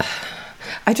like that.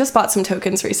 I just bought some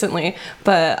tokens recently,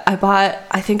 but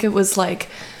I think it was like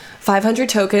 500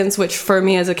 tokens, which for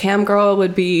me as a cam girl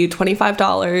would be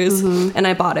 $25, and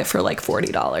I bought it for like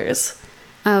 $40.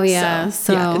 Oh yeah,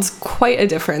 so yeah, it's quite a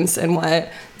difference in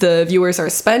what the viewers are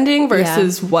spending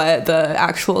versus what the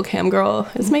actual cam girl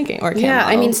is making, or cam model.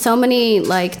 I mean, so many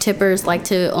like tippers like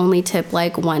to only tip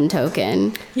like 1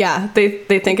 token. Yeah, they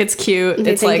think it's cute.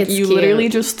 It's like you literally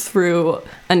just threw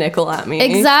a nickel at me.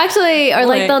 Exactly. Or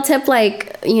like they'll tip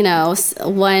like,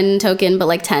 1 token but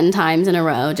like 10 times in a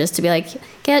row just to be like,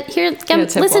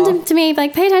 listen to me,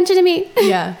 like pay attention to me.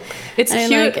 Yeah. It's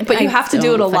cute, but you have to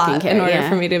do it a lot in order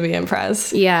for me to be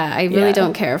impressed. Yeah, I really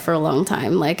don't care for a long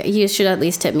time. Like, you should at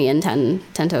least tip me in 10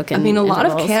 token I mean, a lot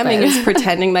of camming is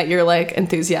pretending that you're like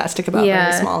enthusiastic about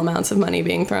very small amounts of money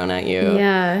being thrown at you.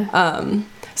 Yeah.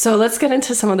 So let's get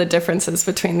into some of the differences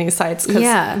between these sites,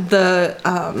 because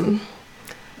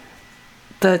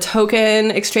the token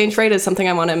exchange rate is something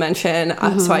I want to mention.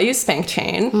 So I use Spank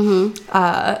Chain.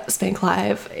 Spank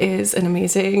Live is an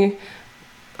amazing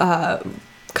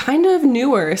kind of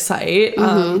newer site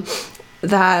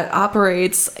that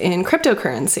operates in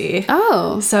cryptocurrency.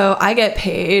 Oh. So I get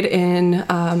paid in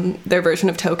their version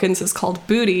of tokens is called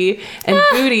Booty, and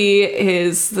Booty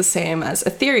is the same as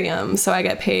Ethereum. So I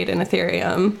get paid in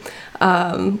Ethereum,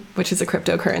 which is a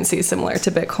cryptocurrency similar to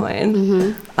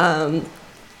Bitcoin.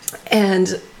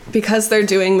 And because they're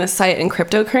doing this site in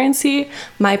cryptocurrency,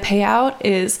 my payout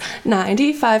is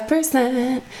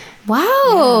 95%.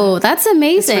 Wow, that's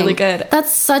amazing. It's really good.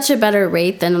 That's such a better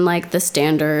rate than like the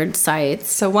standard sites.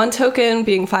 So 1 token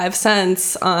being 5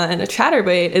 cents on a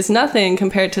Chatterbait is nothing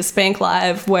compared to Spank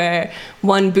Live, where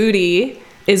 1 booty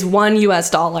is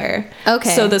 $1. Okay.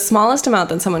 So the smallest amount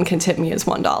that someone can tip me is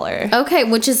 $1. Okay,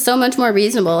 which is so much more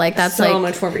reasonable. Like that's so like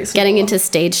much more reasonable. Getting into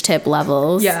stage tip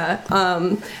levels. Yeah.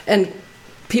 And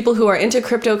people who are into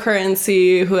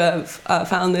cryptocurrency who have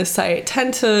found this site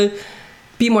tend to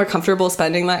be more comfortable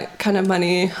spending that kind of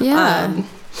money. Yeah.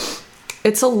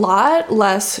 It's a lot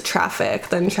less traffic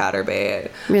than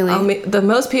Chatterbait. Really? The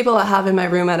most people I have in my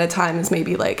room at a time is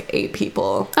maybe like 8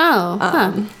 people.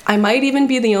 Oh, I might even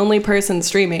be the only person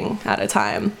streaming at a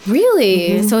time.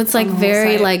 Really? So it's like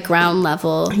very like ground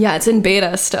level. Yeah, it's in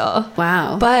beta still.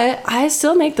 Wow. But I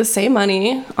still make the same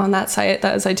money on that site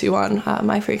as I do on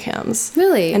my free cams.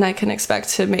 Really? And I can expect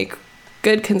to make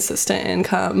good, consistent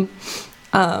income.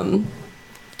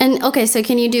 And okay, so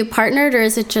can you do partnered, or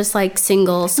is it just like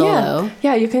single, solo?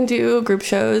 Yeah, you can do group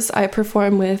shows. I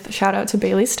perform with, shout out to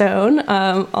Bailey Stone,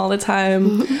 all the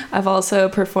time. I've also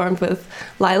performed with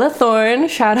Lila Thorne,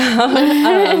 shout out,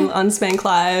 on Spank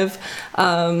Live.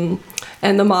 And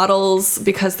the models,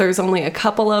 because there's only a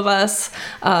couple of us,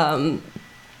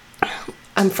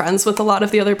 I'm friends with a lot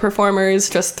of the other performers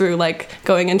just through like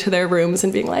going into their rooms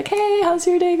and being like, hey, how's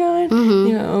your day going?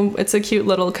 It's a cute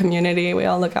little community. We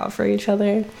all look out for each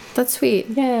other. That's sweet.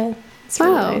 Yeah. It's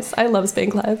really nice. I love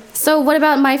Spank Live. So what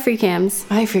about My Free Cams?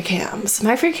 My Free Cams.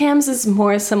 My Free Cams is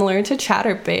more similar to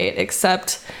Chatterbait,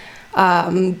 except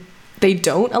they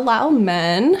don't allow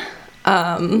men.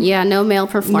 No male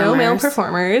performers. No male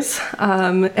performers.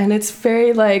 And it's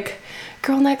very like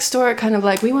girl next door, kind of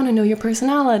like, we want to know your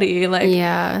personality, like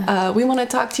we want to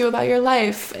talk to you about your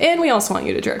life, and we also want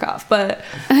you to jerk off, but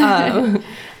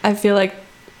I feel like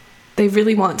they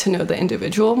really want to know the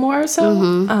individual more,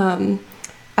 so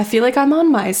I feel like I'm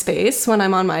on MySpace when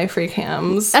I'm on my free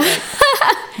cams. Like,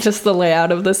 just the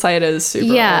layout of the site is super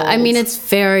old. I mean, it's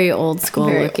very old school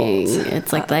looking. Old.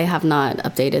 It's like they have not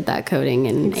updated that coding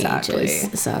in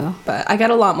ages. So, but I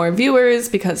get a lot more viewers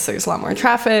because there's a lot more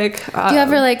traffic. Do you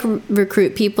ever like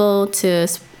recruit people to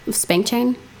Spank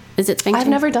Chain? Is it Spank Chain? I've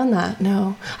never done that.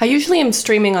 No, I usually am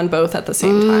streaming on both at the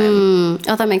same time.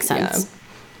 Oh, that makes sense.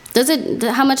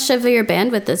 Yeah. How much of your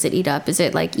bandwidth does it eat up? Is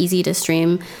it like easy to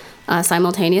stream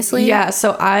simultaneously? Yeah,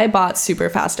 so I bought super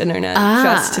fast internet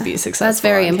just to be successful. That's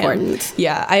very important.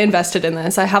 Yeah, I invested in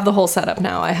this. I have the whole setup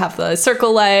now. I have the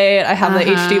circle light, I have the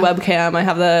HD webcam, I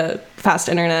have the fast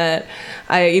internet.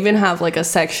 I even have like a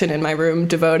section in my room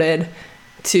devoted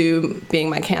to being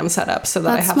my cam setup so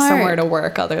that I have somewhere to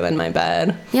work other than my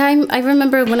bed. Yeah, I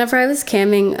remember whenever I was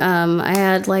camming, I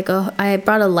had like I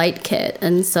brought a light kit,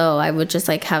 and so I would just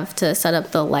like have to set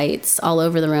up the lights all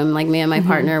over the room. Like me and my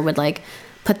partner would like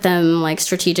put them like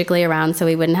strategically around so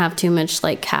we wouldn't have too much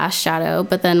like cast shadow.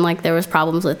 But then like there was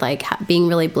problems with like being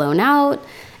really blown out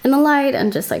in the light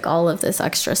and just like all of this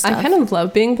extra stuff. I kind of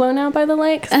love being blown out by the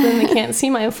light because then they can't see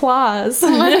my flaws.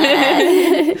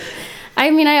 I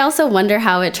mean, I also wonder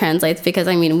how it translates because,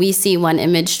 I mean, we see one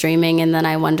image streaming and then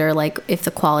I wonder, like, if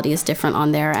the quality is different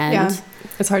on their end. Yeah,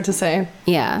 it's hard to say.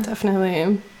 Yeah.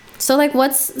 Definitely. So, like,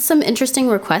 what's some interesting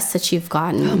requests that you've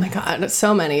gotten? Oh, my God.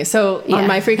 So many. So, on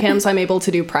my free cams, I'm able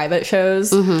to do private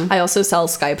shows. I also sell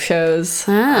Skype shows.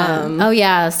 Oh,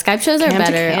 yeah. Skype shows are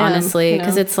better, honestly,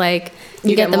 because it's like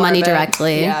you get the money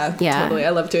directly. Yeah, totally. I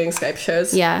love doing Skype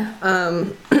shows. Yeah.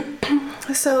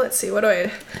 So, let's see. What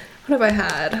have I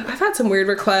had? I've had some weird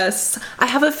requests. I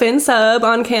have a Fin sub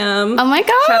on cam. Oh my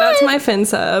God. Shout out to my Fin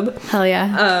sub. Hell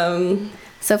yeah.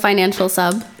 So financial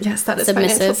sub. Yes, that is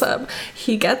Submissive. Financial sub.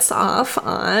 He gets off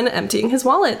on emptying his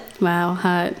wallet. Wow,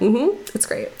 hot. It's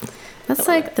great. That's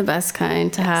like the best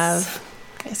kind to have.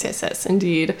 Yes,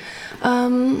 indeed.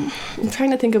 I'm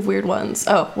trying to think of weird ones.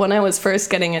 Oh, when I was first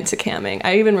getting into camming,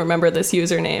 I even remember this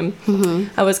username.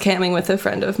 I was camming with a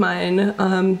friend of mine,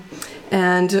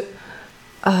 and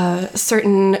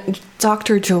certain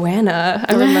Dr. Joanna,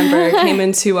 I remember, came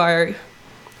into our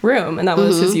room, and that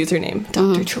was his username,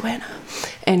 Dr. Joanna.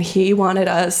 And he wanted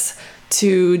us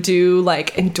to do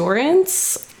like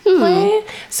endurance play.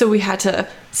 So we had to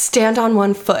stand on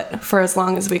one foot for as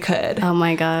long as we could. Oh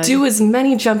my God. Do as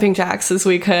many jumping jacks as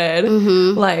we could.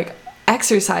 Like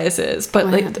exercises, but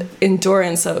like the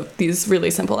endurance of these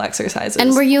really simple exercises.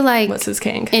 And were you like what's his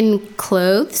kink? In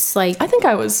clothes? Like I think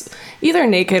I was either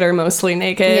naked or mostly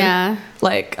naked. Yeah.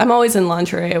 Like I'm always in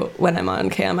lingerie when I'm on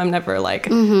cam. I'm never like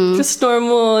just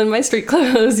normal in my street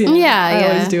clothes. You know? I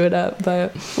always do it up.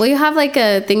 But well, you have like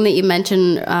a thing that you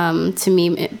mentioned to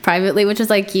me privately, which is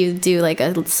like you do like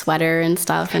a sweater and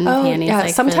stuff and panties. Yeah,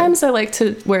 like sometimes I like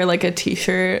to wear like a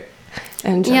t-shirt.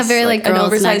 And just very like an girls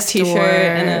oversized next t-shirt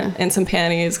door. and some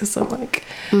panties because I'm like,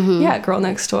 girl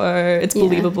next door. It's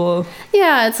believable.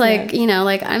 Yeah, it's like, you know,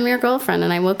 like I'm your girlfriend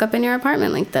and I woke up in your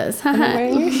apartment like this. I'm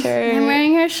wearing your shirt. I'm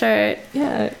wearing your shirt.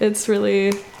 Yeah, it's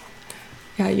really,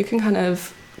 you can kind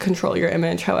of control your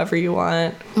image however you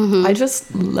want. I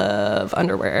just love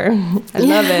underwear. I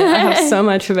love it. I have so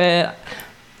much of it.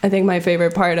 I think my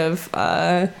favorite part of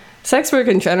sex work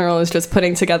in general is just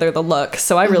putting together the look.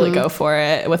 So I really go for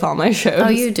it with all my shows. Oh,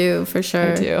 you do, for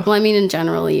sure. I do. Well, I mean, in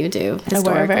general, you do. I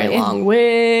wear a very long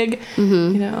wig.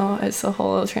 You know, it's a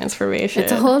whole transformation.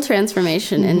 It's a whole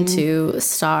transformation into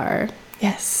Starr.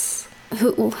 Yes.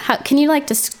 How can you like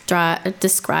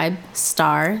describe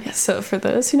Starr? Yes, so for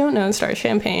those who don't know, Starr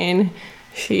Champagne,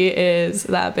 she is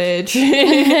that bitch.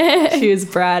 She is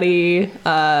bratty.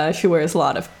 She wears a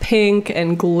lot of pink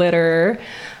and glitter.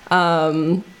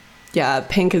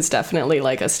 Pink is definitely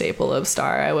like a staple of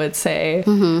Starr, I would say.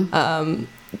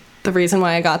 The reason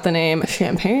why I got the name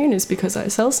Champagne is because I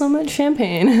sell so much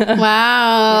champagne.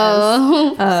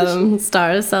 Wow. Yes.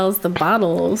 Starr sells the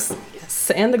bottles. Yes,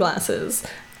 and the glasses.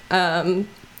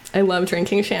 I love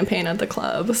drinking champagne at the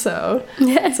club, so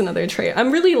it's another trait.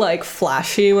 I'm really like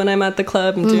flashy when I'm at the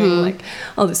club. I'm doing like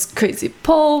all this crazy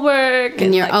pole work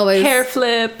and you're like always hair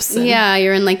flips. Yeah,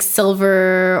 you're in like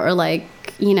silver or like,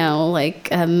 you know,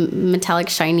 like metallic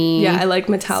shiny. Yeah, I like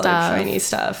metallic shiny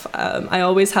stuff. I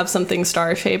always have something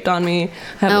Starr shaped on me.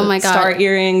 I have my God. Starr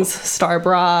earrings, Starr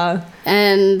bra.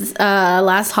 And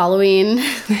last Halloween,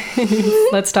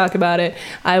 let's talk about it.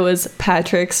 I was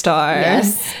Patrick Starr.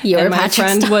 Yes, you were Patrick Starr.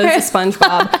 And my friend was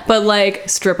SpongeBob, but like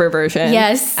stripper version.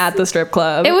 Yes, at the strip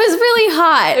club. It was really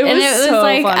hot. It was so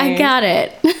like funny. I got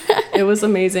it. It was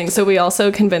amazing. So we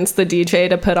also convinced the DJ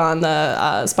to put on the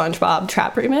SpongeBob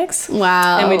trap remix.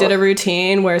 Wow. And we did a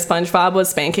routine where SpongeBob was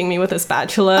spanking me with a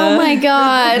spatula. Oh my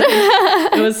God.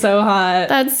 It was so hot.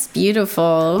 That's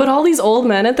beautiful. But all these old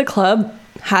men at the club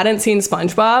hadn't seen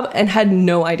SpongeBob and had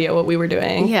no idea what we were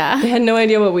doing. Yeah. They had no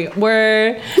idea what we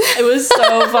were. It was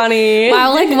so funny.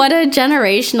 Wow, like what a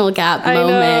generational gap moment. I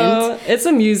know. It's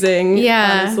amusing,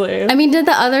 honestly. I mean, did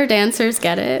the other dancers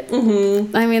get it?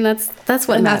 I mean, that's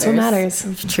what matters. That's what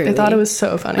matters. Truly. They thought it was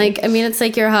so funny. Like, I mean, it's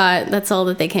like you're hot. That's all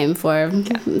that they came for.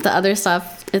 Yeah. The other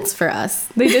stuff, it's for us.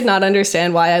 They did not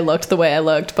understand why I looked the way I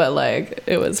looked, but like,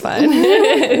 it was fine.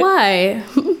 Why?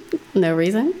 No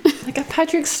reason. Like a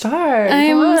Patrick Starr.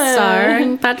 I'm Starr.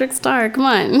 I'm Patrick Starr. Come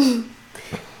on.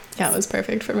 Yeah, it was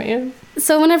perfect for me.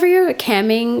 So whenever you're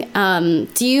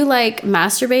camming, do you like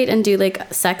masturbate and do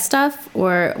like sex stuff,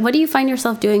 or what do you find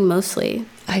yourself doing mostly?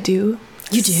 I do.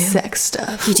 You do sex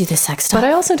stuff. You do the sex stuff. But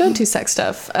I also don't do sex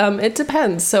stuff. It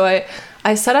depends. So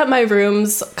I set up my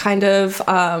rooms kind of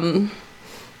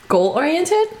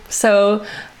goal-oriented. So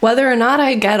whether or not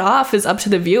I get off is up to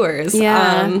the viewers.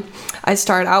 Yeah. I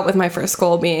start out with my first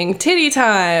goal being titty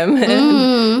time,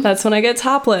 and that's when I get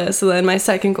topless. And then my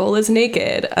second goal is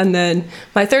naked. And then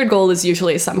my third goal is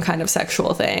usually some kind of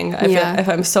sexual thing. If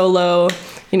I'm solo,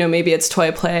 maybe it's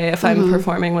toy play. If I'm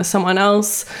performing with someone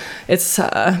else, it's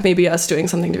maybe us doing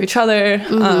something to each other.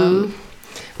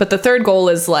 But the third goal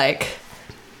is like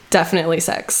definitely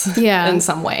sex in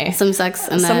some way. Some sex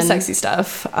and some then sexy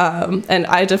stuff. And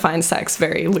I define sex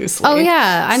very loosely. Oh,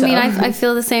 yeah. I mean, I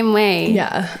feel the same way.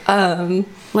 Yeah.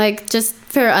 Like, just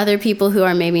for other people who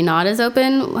are maybe not as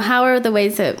open, how are the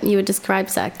ways that you would describe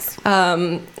sex?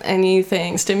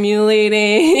 Anything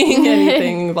stimulating,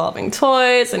 anything involving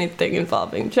toys, anything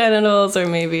involving genitals, or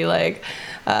maybe like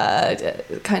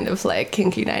kind of like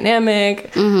kinky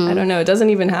dynamic. I don't know. It doesn't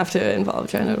even have to involve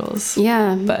genitals.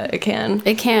 Yeah. But it can.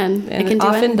 It can. And it can do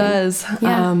often anything. does.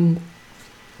 Yeah.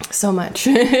 So much.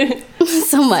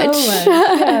 So much.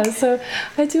 Yeah, so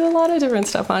I do a lot of different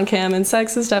stuff on cam, and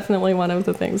sex is definitely one of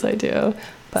the things I do.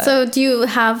 But So do you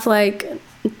have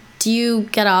do you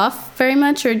get off very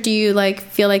much, or do you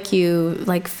feel like you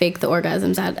fake the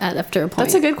orgasms at after a point?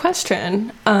 that's a good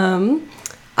question.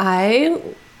 I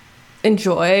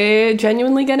enjoy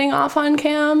genuinely getting off on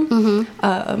cam.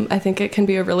 I think it can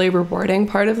be a really rewarding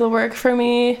part of the work for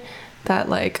me. That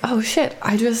oh shit,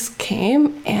 I just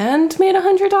came and made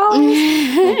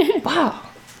 $100. Wow,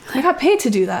 I got paid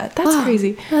to do that. That's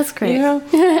crazy. That's great.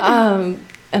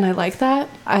 And I like that.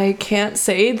 I can't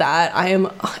say that I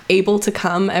am able to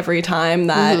come every time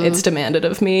that it's demanded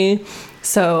of me.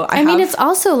 So I mean, it's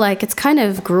also it's kind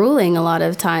of grueling a lot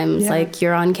of times. Yeah.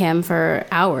 You're on cam for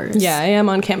hours. Yeah, I am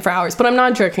on cam for hours, but I'm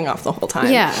not jerking off the whole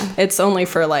time. Yeah. It's only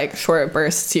for short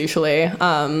bursts usually.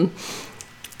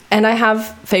 And I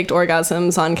have faked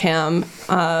orgasms on cam,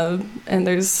 and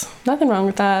there's nothing wrong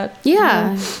with that.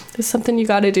 Yeah. It's something you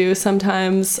got to do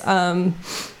sometimes.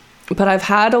 But I've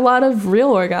had a lot of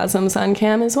real orgasms on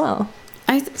cam as well.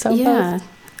 I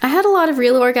had a lot of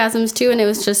real orgasms too, and it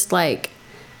was just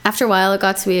after a while it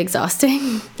got to be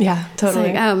exhausting. Yeah, totally.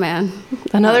 It's oh man,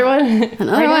 another one.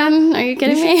 Another one? Are you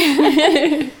kidding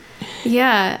me?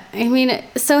 Yeah. I mean,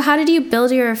 so how did you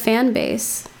build your fan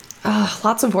base?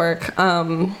 Lots of work.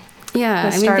 Yeah,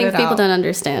 I think people don't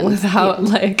understand. Without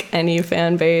any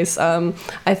fan base.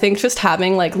 I think just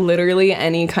having literally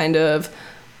any kind of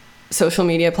social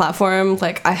media platform.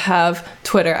 I have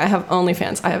Twitter, I have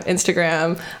OnlyFans, I have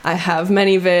Instagram, I have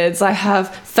ManyVids, I have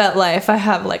FetLife, I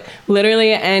have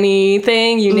literally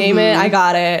anything, you name it, I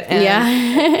got it.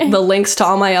 And the links to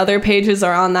all my other pages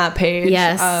are on that page.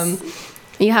 Yes.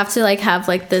 You have to have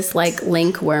this link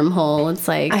wormhole. It's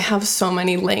I have so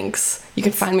many links. You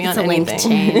can find me on anything. Link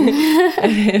chain.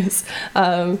 It is.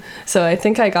 So I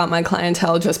think I got my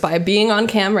clientele just by being on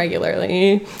cam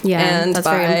regularly. Yeah, and that's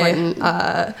by very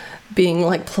important.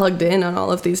 Being plugged in on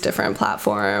all of these different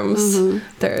platforms.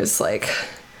 There's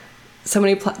so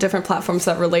many different platforms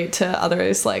that relate to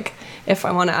others. If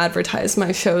I want to advertise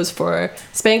my shows for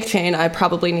Spank Chain, I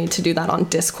probably need to do that on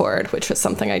Discord, which is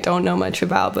something I don't know much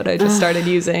about, but I just started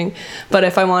using. But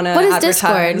if I want to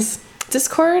advertise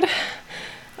Discord,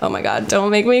 oh my god,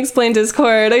 don't make me explain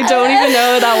Discord. I don't even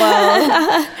know that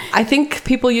well. I think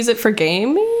people use it for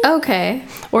gaming. Okay.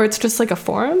 Or it's just a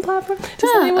forum platform. Does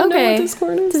anyone know what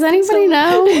Discord is? Does anybody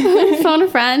know? Phone a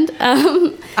friend.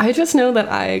 I just know that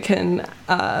I can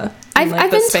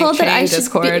I've been told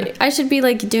that I should be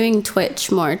doing Twitch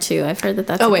more too. I've heard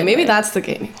that's maybe that's the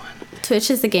gaming one.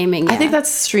 Twitch is the gaming. Yeah. I think that's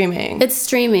streaming. It's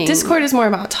streaming. Discord is more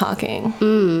about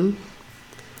talking.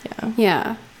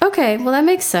 Yeah. Okay, well that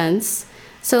makes sense.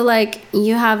 So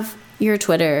you have your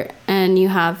Twitter and you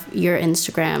have your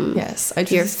Instagram. Yes,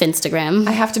 your Finstagram.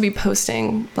 I have to be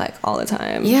posting all the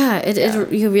time. Yeah,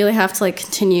 you really have to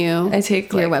continue. I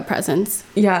take your web presence.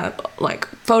 Yeah,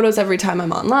 photos every time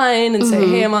I'm online and say,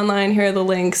 hey, I'm online. Here are the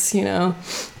links.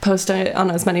 Post it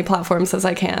on as many platforms as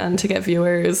I can to get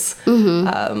viewers.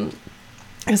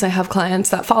 Because I have clients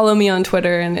that follow me on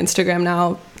Twitter and Instagram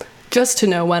now, just to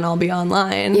know when I'll be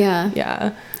online.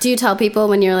 Yeah. Do you tell people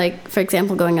when you're for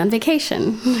example, going on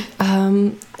vacation?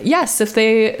 Yes, if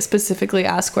they specifically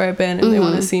ask where I've been and they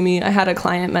want to see me. I had a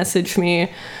client message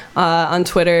me on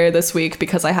Twitter this week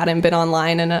because I hadn't been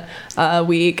online in a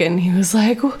week, and he was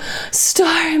like, Starr,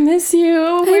 I miss you.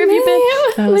 Where have you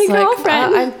been? I was my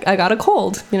girlfriend. I got a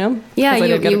cold, Yeah, I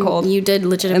did get a cold. You did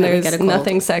legitimately get a cold. There's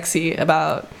nothing sexy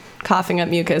about coughing up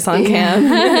mucus on cam.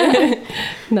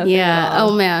 Yeah.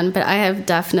 Oh man, but I have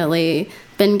definitely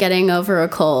been getting over a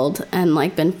cold and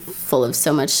been full of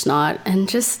so much snot and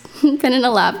just been in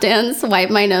a lap dance,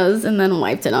 wiped my nose, and then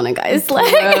wiped it on a guy's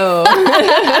leg.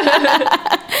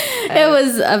 It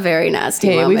was a very nasty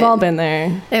moment. We've all been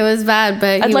there. It was bad,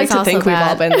 but I'd like to think we've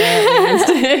all been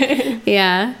there.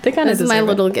 Yeah. They kind of deserve my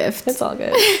little gift. It's all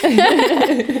good.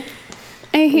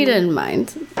 He didn't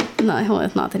mind.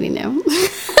 Not that he knew.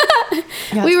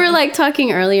 We were like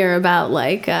talking earlier about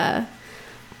like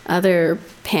other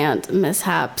pant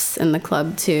mishaps in the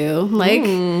club too, like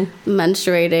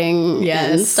menstruating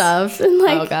and stuff, and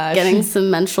like getting some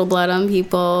menstrual blood on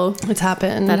people. It's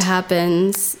happened. That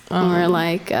happens. Or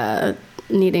like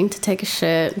needing to take a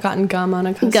shit. Gotten gum on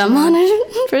a customer. Gum on a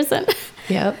person.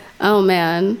 Yep. Oh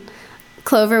man.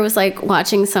 Clover was like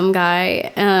watching some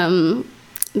guy.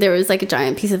 There was like a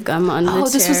giant piece of gum on the chair. Oh,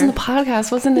 this was in the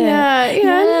podcast, wasn't it? Yeah.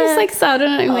 And he's like sat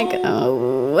in it. I'm like,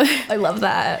 I love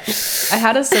that. I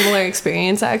had a similar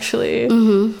experience actually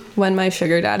when my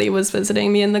sugar daddy was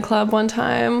visiting me in the club one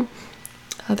time.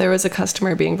 There was a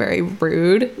customer being very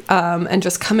rude and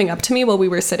just coming up to me while we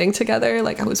were sitting together.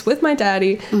 Like I was with my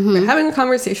daddy, we were having a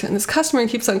conversation. This customer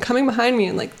keeps on coming behind me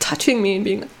and like touching me and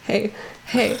being like,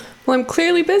 hey. Well, I'm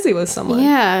clearly busy with someone.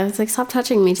 Yeah, it's like, stop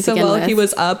touching me to begin with. So while he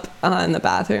was up in the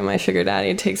bathroom, my sugar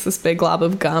daddy takes this big glob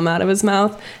of gum out of his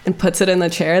mouth and puts it in the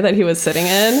chair that he was sitting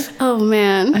in. Oh,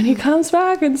 man. And he comes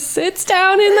back and sits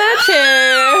down in that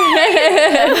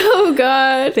chair. Oh,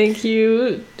 God. Thank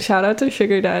you. Shout out to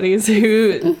sugar daddies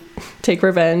who take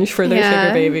revenge for their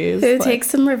sugar babies. Who take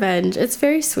some revenge. It's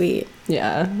very sweet.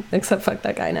 Yeah, except fuck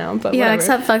that guy now. But yeah, whatever.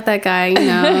 Except fuck that guy, you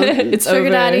know. It's sugar over.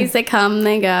 daddies, they come,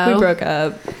 they go. We broke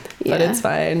up. But it's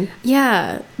fine.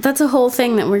 Yeah, that's a whole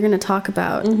thing that we're going to talk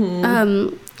about.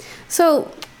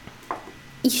 So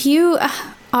you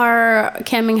are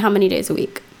camming how many days a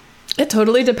week? It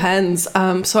totally depends.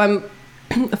 So I'm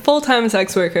a full-time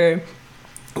sex worker,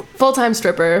 full-time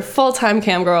stripper, full-time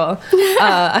cam girl.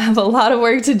 I have a lot of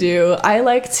work to do. I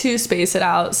like to space it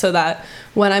out so that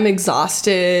when I'm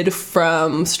exhausted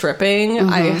from stripping,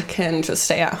 I can just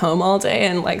stay at home all day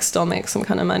and like still make some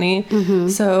kind of money.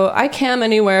 So I cam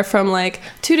anywhere from like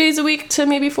 2 days a week to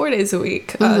maybe 4 days a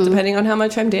week, depending on how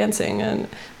much I'm dancing, and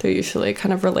they're usually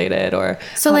kind of related. Or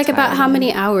so like about how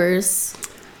many hours?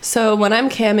 So when I'm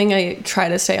camming, I try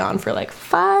to stay on for like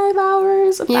 5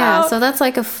 hours. Yeah, so that's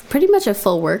like pretty much a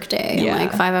full work day. Yeah.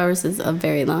 Like 5 hours is a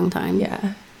very long time.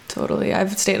 Yeah, totally.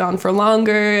 I've stayed on for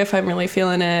longer if I'm really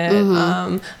feeling it.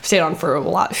 I've stayed on for a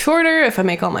lot shorter if I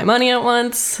make all my money at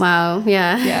once. Wow,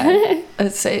 yeah.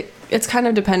 It's kind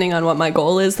of depending on what my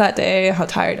goal is that day, how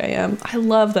tired I am. I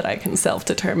love that I can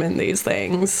self-determine these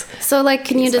things. So like,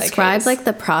 can you describe like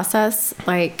the process,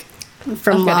 like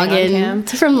from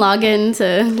login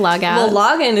to log out?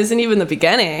 Well, login isn't even the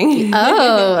beginning.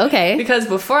 Oh, okay. Because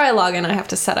before I log in, I have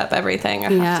to set up everything.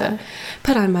 I have to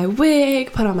put on my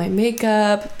wig, put on my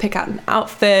makeup, pick out an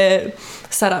outfit,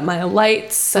 set up my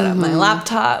lights, set up my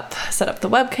laptop, set up the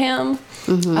webcam.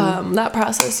 That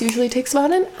process usually takes about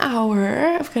an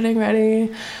hour of getting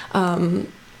ready.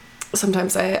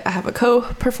 Sometimes I have a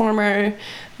co-performer,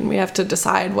 and we have to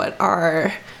decide what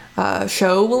our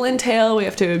show will entail. We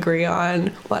have to agree on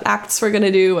what acts we're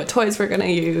gonna do, what toys we're gonna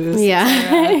use.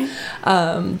 Yeah.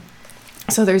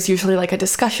 So there's usually like a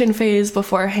discussion phase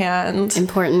beforehand.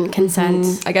 Important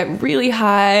consent. I get really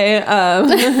high,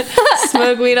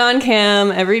 smoke weed on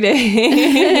cam every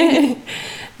day.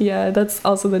 Yeah, that's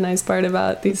also the nice part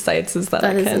about these sites is that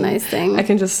is a nice thing. I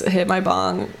can just hit my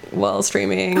bong while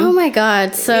streaming. Oh my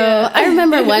God. So I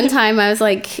remember one time I was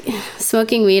like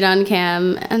smoking weed on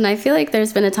cam, and I feel like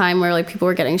there's been a time where like people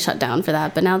were getting shut down for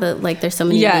that, but now that like there's so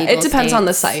many it depends on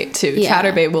the site too.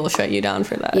 Chatterbait will shut you down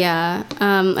for that. Yeah.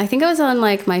 I think I was on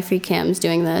like my free cams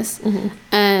doing this,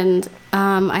 and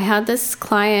I had this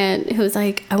client who was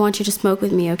like, I want you to smoke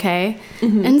with me, okay?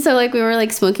 And so like we were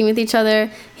like smoking with each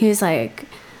other. He was like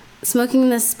smoking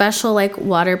this special like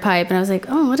water pipe, and I was like,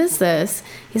 oh, what is this?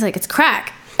 He's like, it's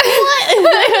crack. What?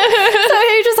 So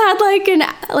he just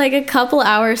had like a couple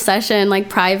hour session, like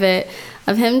private,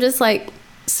 of him just like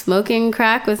smoking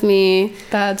crack with me.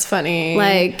 That's funny.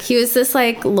 Like he was this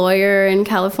like lawyer in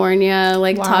California,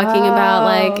 like talking about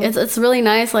like it's really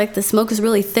nice, like the smoke is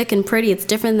really thick and pretty, it's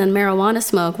different than marijuana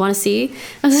smoke, want to see?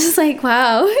 I was just like,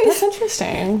 wow, that's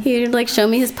interesting. He'd like show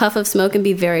me his puff of smoke and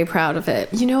be very proud of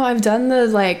it. You know, I've done the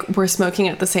like we're smoking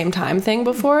at the same time thing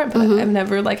before, but I've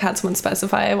never like had someone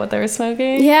specify what they were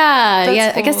smoking.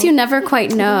 That's cool. I guess you never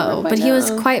quite know, but he was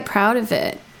quite proud of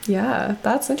it. Yeah,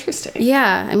 that's interesting.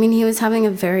 Yeah, I mean, he was having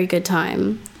a very good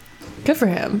time. Good for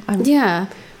him. Yeah.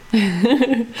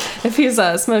 If he's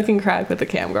smoking crack with a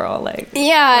cam girl, like...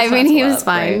 Yeah, I mean, he was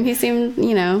fine. Right? He seemed,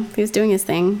 he was doing his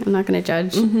thing. I'm not going to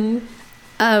judge.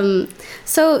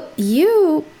 So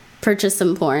you purchased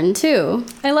some porn too.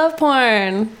 I love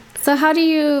porn. So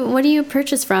what do you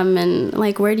purchase from, and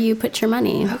like, where do you put your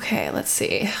money? Okay, let's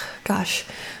see. Gosh.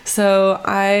 So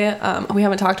we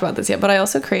haven't talked about this yet, but I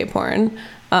also create porn.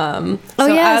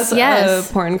 As a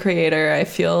porn creator, I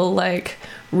feel like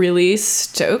really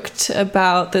stoked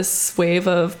about this wave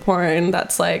of porn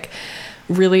that's like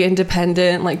really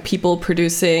independent, like people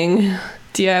producing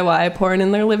DIY porn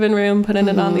in their living room, putting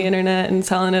it on the internet and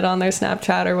selling it on their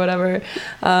Snapchat or whatever.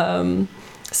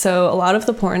 So a lot of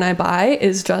the porn I buy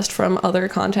is just from other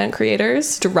content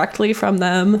creators, directly from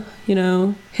them,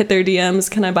 hit their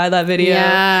DMs. Can I buy that video?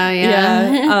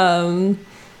 Yeah.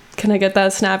 Can I get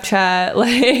that Snapchat?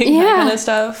 That kind of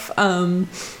stuff.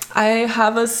 I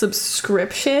have a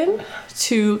subscription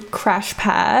to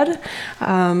CrashPad.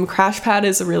 CrashPad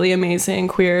is a really amazing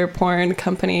queer porn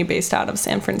company based out of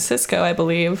San Francisco, I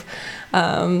believe.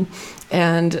 And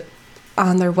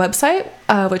on their website,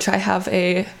 which I have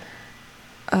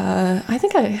I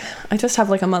think I just have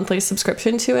like a monthly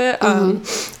subscription to it.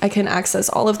 I can access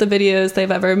all of the videos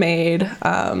they've ever made.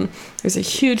 There's a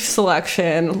huge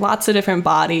selection, lots of different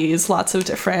bodies, lots of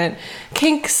different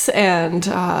kinks and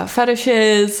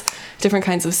fetishes, different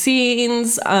kinds of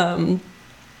scenes.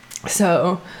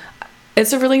 So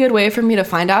it's a really good way for me to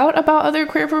find out about other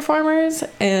queer performers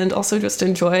and also just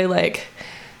enjoy like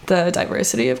the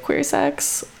diversity of queer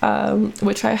sex,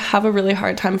 which I have a really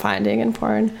hard time finding in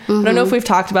porn. I don't know if we've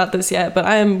talked about this yet, but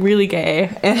I am really gay,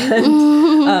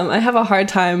 and I have a hard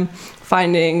time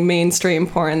finding mainstream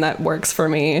porn that works for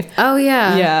me. Oh,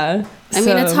 yeah. Yeah. I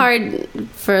mean, it's hard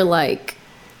for, like,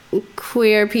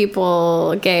 queer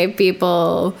people, gay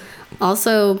people,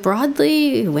 also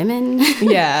broadly women.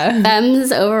 Yeah.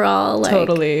 Femmes overall. Like,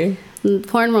 totally. The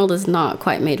porn world is not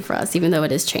quite made for us, even though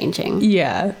it is changing.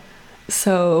 Yeah.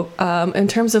 So, in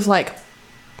terms of like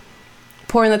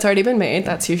porn that's already been made,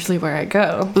 that's usually where I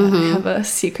go. But I have a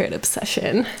secret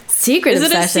obsession. Is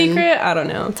it a secret? I don't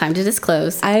know. Time to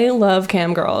disclose. I love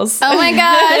cam girls. Oh my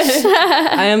gosh.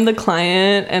 I am the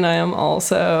client and I am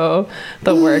also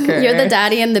the worker. You're the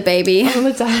daddy and the baby. I'm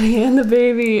the daddy and the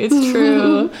baby. It's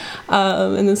true.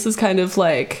 And this is kind of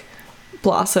like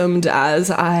blossomed as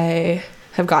I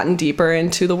have gotten deeper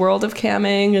into the world of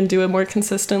camming and do it more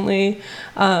consistently.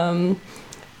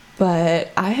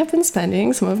 But I have been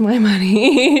spending some of my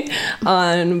money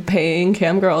on paying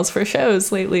cam girls for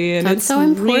shows lately, and it's so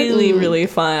really, really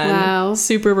fun. Wow.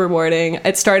 Super rewarding.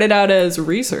 It started out as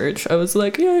research. I was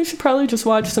like, I should probably just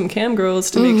watch some cam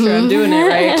girls to make sure I'm doing it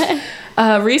right.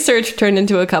 Research turned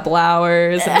into a couple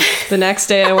hours. And the next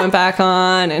day I went back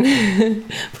on, and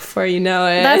before you know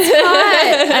it. That's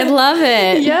hot. I love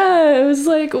it. Yeah, it was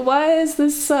like, why is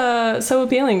this so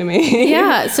appealing to me?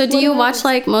 Yeah, so do you watch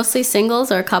like mostly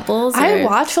singles or couples? Or? I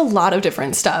watch a lot of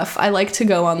different stuff. I like to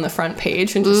go on the front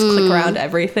page and just click around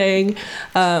everything.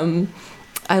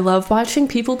 I love watching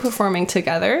people performing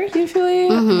together, usually.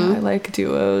 I like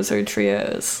duos or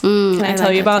trios. Can I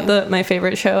tell you about my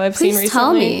favorite show I've seen recently?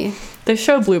 Tell me. The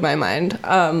show blew my mind.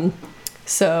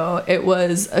 So it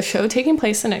was a show taking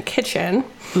place in a kitchen,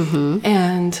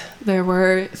 and there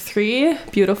were 3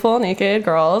 beautiful naked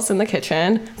girls in the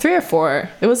kitchen. 3 or 4.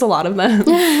 It was a lot of them.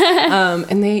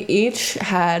 And they each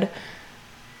had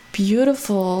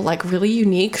beautiful, like really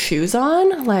unique shoes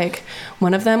on. Like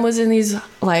one of them was in these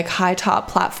like high top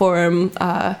platform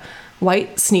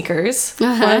white sneakers.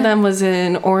 One of them was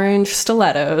in orange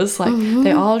stilettos. Like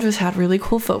they all just had really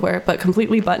cool footwear, but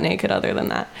completely butt naked other than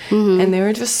that. And they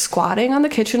were just squatting on the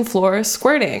kitchen floor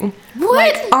squirting.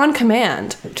 What? Like on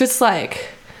command. Just like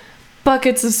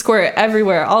buckets of squirt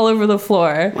everywhere, all over the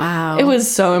floor. Wow. It was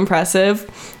so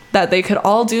impressive that they could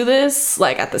all do this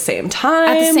like at the same time.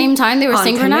 At the same time, they were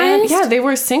synchronized? Command. Yeah, they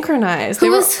were synchronized.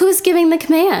 Who's giving the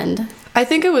command? I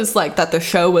think it was like that the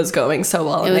show was going so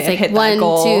well and they had hit 1, that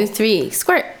goal. 2, 3,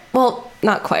 squirt. Well,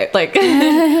 not quite. Like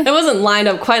it wasn't lined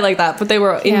up quite like that, but they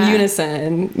were in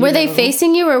unison. Were they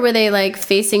facing you, or were they like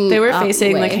facing? They were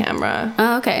facing the camera.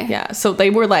 Oh, okay. Yeah, so they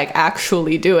were like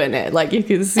actually doing it. Like you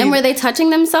could see. And were they touching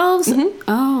themselves?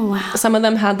 Oh wow. Some of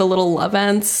them had the little love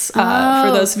ents.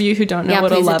 For those of you who don't know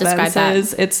what a love ents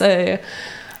is, it's a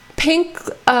pink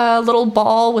little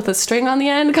ball with a string on the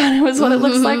end, kind of is what it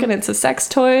looks like, and it's a sex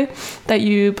toy that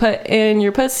you put in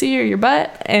your pussy or your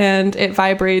butt, and it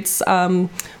vibrates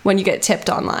when you get tipped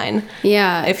online.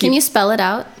 Yeah. Can you spell it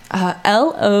out?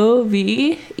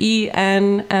 LOVENSE,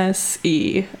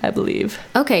 I believe.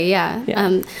 Okay,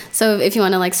 yeah. So if you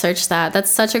want to like search that,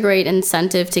 that's such a great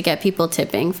incentive to get people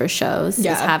tipping for shows.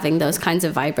 Yeah. Is having those kinds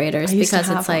of vibrators, because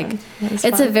it's like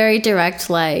it's a very direct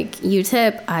like, you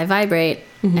tip, I vibrate.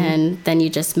 and then you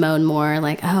just moan more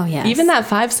like, oh yes. Even that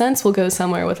 5 cents will go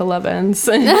somewhere with 11s.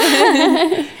 And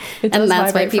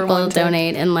that's why people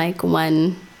donate in like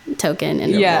 1 token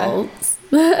intervals.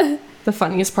 Yeah. The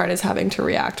funniest part is having to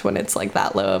react when it's like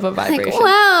that low of a vibration. Like,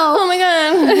 wow. Oh my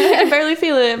god. I barely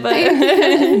feel it, but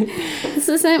this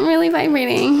isn't really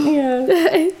vibrating.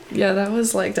 Yeah. Yeah, that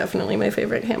was like definitely my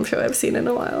favorite cam show I've seen in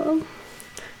a while.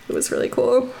 It was really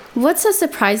cool. What's a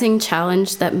surprising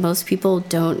challenge that most people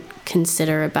don't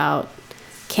consider about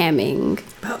camming?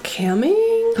 About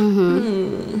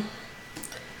camming?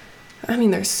 I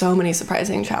mean, there's so many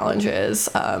surprising challenges.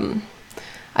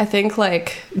 I think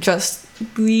like just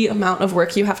the amount of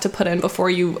work you have to put in before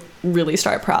you really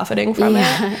start profiting from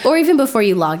it. Or even before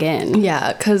you log in.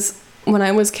 Yeah, because when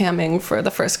I was camming for the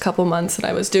first couple months that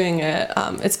I was doing it,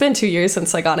 it's been 2 years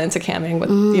since I got into camming with,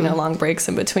 you know, long breaks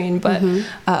in between. But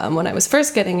when I was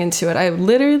first getting into it, I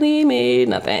literally made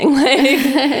nothing.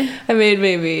 Like I made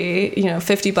maybe, you know,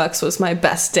 $50 was my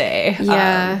best day.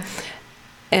 Yeah.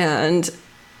 And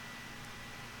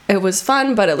it was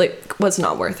fun, but it like was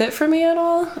not worth it for me at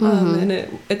all. And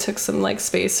it took some like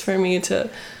space for me to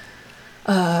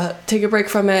take a break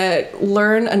from it,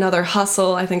 learn another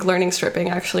hustle. I think learning stripping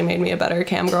actually made me a better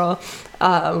cam girl.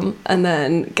 And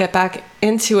then get back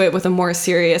into it with a more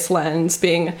serious lens,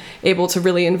 being able to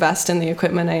really invest in the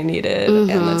equipment I needed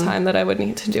and the time that I would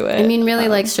need to do it. I mean, really,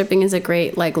 like stripping is a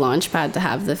great like launch pad to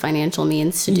have the financial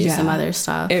means to do some other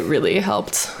stuff. It really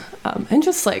helped. And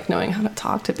just like knowing how to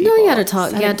talk to people. Knowing how to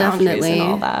talk, yeah, definitely. And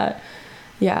all that.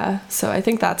 Yeah. So I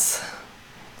think that's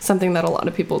something that a lot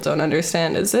of people don't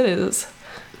understand is it is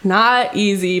not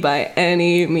easy by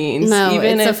any means. No,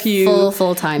 even it's if a you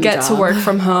full-time get job. to work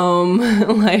from home,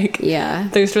 like yeah,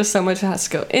 there's just so much that has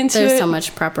to go into it. There's so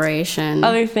much preparation.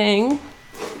 Other thing,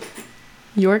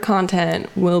 your content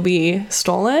will be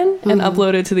stolen and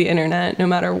uploaded to the internet no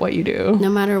matter what you do. No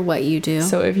matter what you do.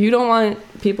 So if you don't want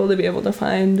people to be able to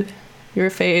find your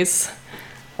face,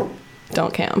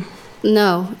 don't cam.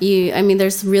 No, I mean,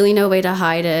 there's really no way to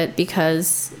hide it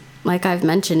because, like I've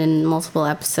mentioned in multiple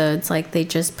episodes, like they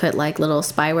just put like little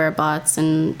spyware bots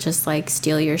and just like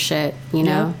steal your shit, you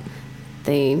know? Yep.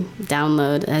 They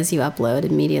download as you upload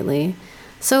immediately.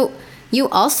 So you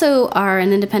also are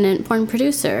an independent porn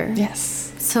producer.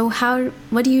 Yes. So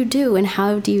what do you do and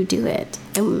how do you do it?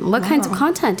 And what kinds of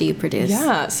content do you produce?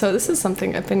 Yeah, so this is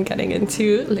something I've been getting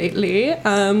into lately.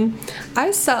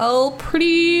 I sell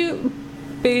pretty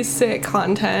basic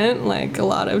content, like a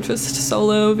lot of just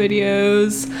solo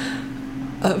videos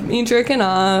of me jerking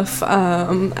off.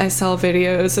 I sell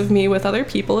videos of me with other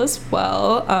people as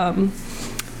well.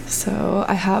 So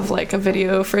I have like a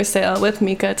video for sale with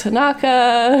Mika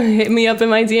Tanaka. Hit me up in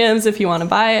my DMs if you want to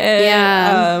buy it.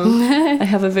 Yeah. I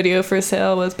have a video for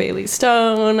sale with Bailey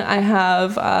Stone. I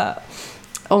have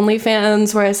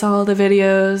OnlyFans where I sell all the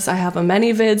videos. I have a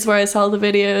ManyVids where I sell the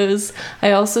videos.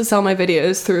 I also sell my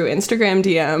videos through Instagram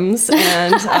DMs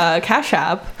and Cash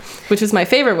App, which is my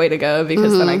favorite way to go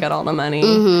because then I get all the money.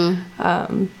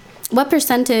 What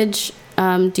percentage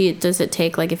does it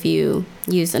take, like if you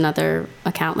use another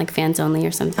account like Fans Only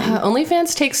or something?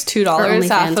 OnlyFans takes $2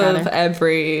 off of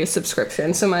every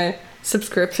subscription. So my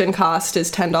subscription cost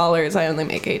is $10. I only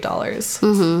make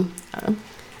 $8.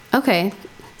 Okay.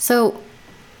 So,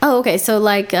 so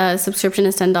like subscription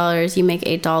is $10, you make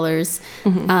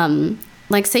 $8.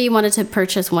 Like say you wanted to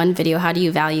purchase one video, how do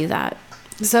you value that?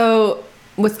 So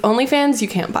with OnlyFans, you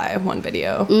can't buy one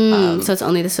video. So it's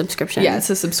only the subscription. Yeah, it's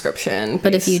a subscription.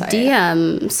 But if you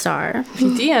DM Starr, if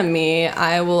you DM me,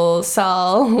 I will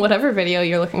sell whatever video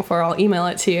you're looking for. I'll email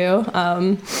it to you.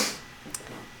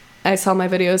 I sell my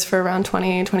videos for around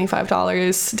 $20,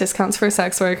 $25. Discounts for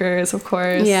sex workers, of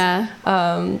course. Yeah.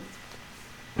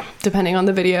 Depending on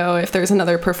the video, if there's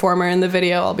another performer in the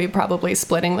video, I'll be probably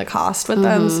splitting the cost with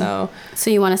them. So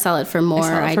you want to sell it for more,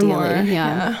 ideally.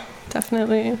 Yeah,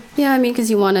 definitely. Yeah, I mean, because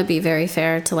you want to be very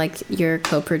fair to like your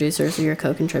co-producers or your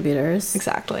co-contributors.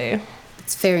 Exactly.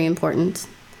 It's very important.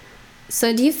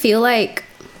 So do you feel like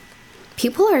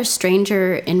people are a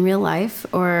stranger in real life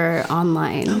or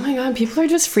online? Oh my god, people are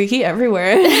just freaky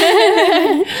everywhere.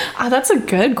 That's a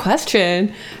good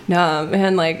question. No,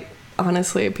 man, like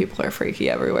honestly, people are freaky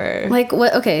everywhere. Like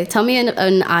what? Okay, tell me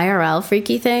an IRL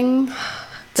freaky thing.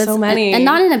 So many, and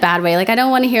not in a bad way. Like I don't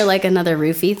want to hear like another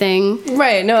roofie thing.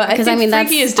 Right? No, I think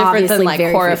freaky is different than like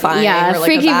horrifying. Yeah, or, like,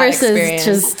 freaky a bad versus experience.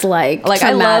 Just like traumatic.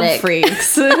 I love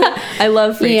freaks. I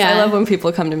love freaks. Yeah. I love when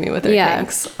people come to me with their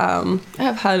kinks.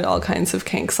 I've had all kinds of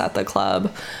kinks at the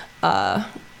club.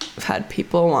 I've had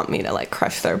people want me to like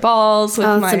crush their balls with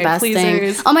my the best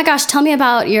tweezers. thing. Oh my gosh, tell me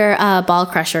about your ball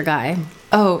crusher guy.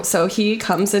 Oh, so he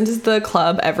comes into the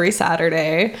club every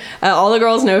Saturday. All the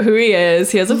girls know who he is.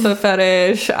 He has a foot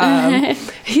fetish.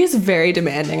 He is very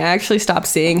demanding. I actually stopped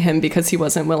seeing him because he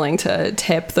wasn't willing to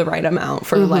tip the right amount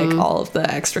for like all of the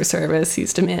extra service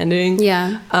he's demanding.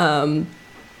 Yeah.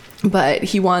 But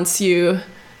he wants you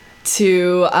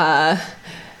to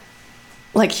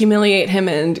like humiliate him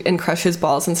and crush his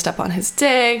balls and step on his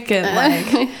dick and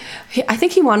like I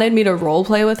think he wanted me to role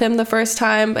play with him the first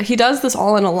time, but he does this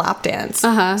all in a lap dance.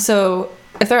 So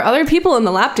if there are other people in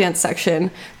the lap dance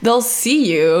section, they'll see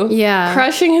you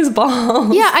crushing his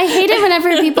balls. Yeah, I hate it whenever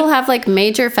people have like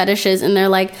major fetishes and they're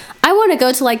like, I want to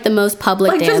go to like the most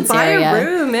public dance just buy area. A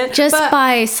room, man. Just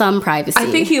buy some privacy. I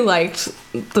think he liked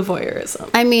the voyeurism.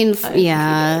 I mean,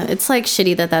 it's like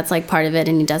shitty that that's like part of it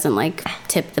and he doesn't like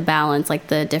tip the balance, like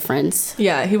the difference.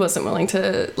 Yeah, he wasn't willing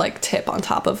to like tip on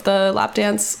top of the lap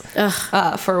dance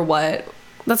for what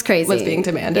that's crazy was being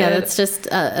demanded. Yeah, that's just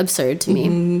absurd to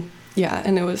me. Yeah,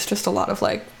 and it was just a lot of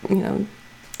like, you know,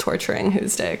 torturing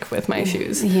his dick with my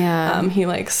shoes. Yeah. He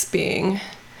likes being...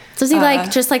 Does he like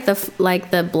just like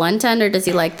the blunt end, or does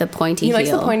he like the pointy heel? He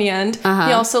likes the pointy end. He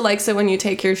also likes it when you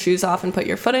take your shoes off and put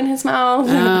your foot in his mouth.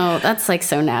 Oh, that's like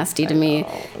so nasty to me.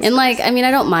 And like, I mean,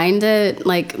 I don't mind it.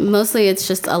 Like, mostly it's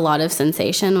just a lot of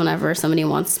sensation whenever somebody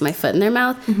wants my foot in their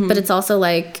mouth. But it's also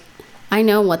like, I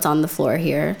know what's on the floor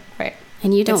here. Right.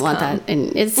 And you don't want that.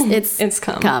 And it's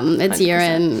cum. It's 100%.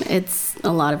 Urine. It's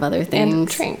a lot of other things. And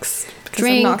drinks. Because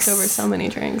I've knocked over so many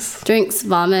drinks. Drinks,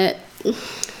 vomit.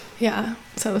 Yeah.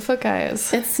 So the foot guy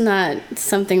is... It's not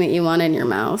something that you want in your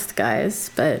mouth, guys.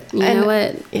 But you know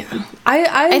what? Yeah.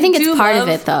 I think it's part of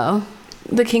it, though.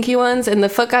 The kinky ones and the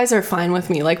foot guys are fine with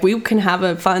me. Like, we can have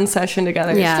a fun session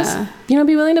together. Yeah. It's just, you know,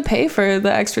 be willing to pay for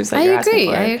the extras that you're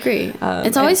asking for. I agree.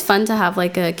 It's always fun to have,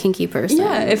 like, a kinky person.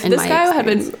 Yeah, if this guy had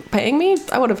been paying me,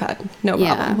 I would have had no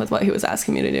problem with what he was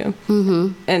asking me to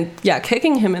do. And, yeah,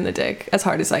 kicking him in the dick as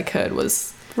hard as I could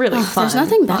was really fun. There's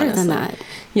nothing better than that.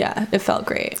 Yeah, it felt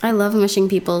great. I love mushing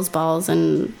people's balls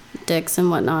and dicks and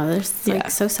whatnot. It's, like,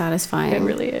 so satisfying. It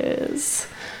really is.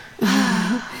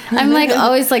 I'm like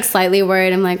always like slightly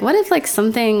worried. I'm like, what if like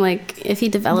something like if he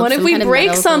develops? What if we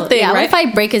break something? Yeah. What if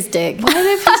I break his dick? What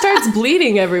if he starts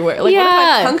bleeding everywhere? Like, yeah.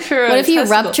 What if I puncture? What if you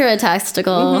rupture a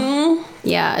testicle?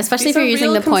 Yeah, especially if you're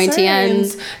using the pointy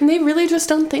ends. And they really just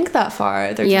don't think that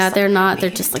far. They're not.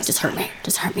 They're just like, just hurt me.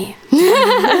 Just hurt me.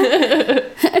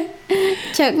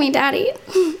 Choke me, daddy.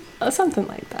 Something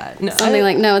like that. No,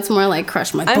 no, it's more like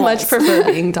crush my balls. I much prefer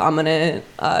being dominant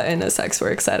in a sex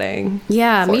work setting.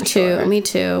 Yeah, me too. Sure. Me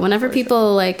too. Whenever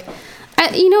people like,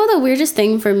 you know, the weirdest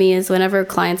thing for me is whenever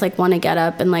clients like want to get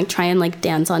up and like try and like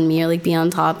dance on me or like be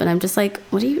on top, and I'm just like,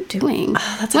 what are you doing?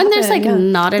 There's like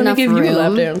not enough room. You a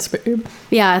lap dance, babe.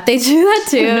 Yeah, they do that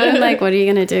too. I'm like, what are you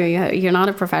gonna do? You're not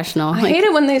a professional. I hate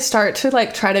it when they start to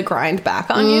like try to grind back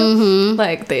on you.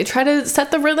 Like they try to set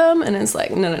the rhythm, and it's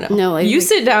like, no. Like, you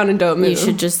sit down and don't move. You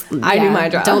should just. I do my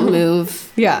job. Don't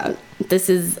move. Yeah. This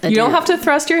is you don't have to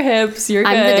thrust your hips. You're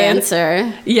I'm good. the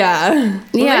dancer. Yeah.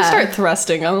 When they start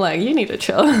thrusting, I'm like, you need to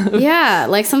chill. Yeah.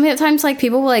 Like sometimes like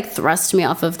people will like thrust me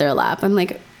off of their lap. I'm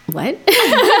like, what?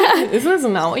 Is this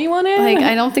not what you wanted? Like,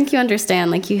 I don't think you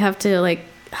understand. Like, you have to like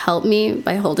help me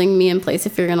by holding me in place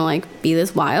if you're gonna like be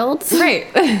this wild. Right.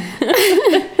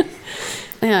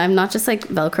 Yeah, I'm not just like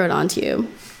Velcroed onto you.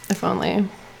 If only.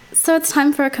 So it's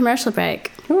time for a commercial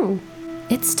break. Ooh.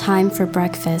 It's time for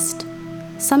breakfast.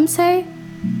 Some say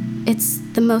it's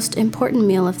the most important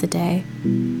meal of the day.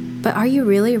 But are you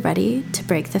really ready to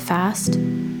break the fast?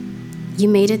 You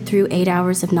made it through 8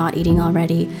 hours of not eating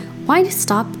already. Why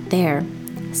stop there?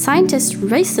 Scientists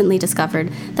recently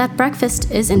discovered that breakfast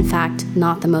is in fact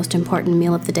not the most important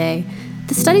meal of the day.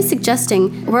 The study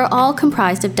suggesting we're all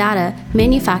comprised of data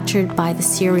manufactured by the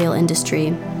cereal industry.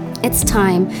 It's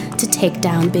time to take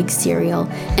down Big Cereal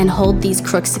and hold these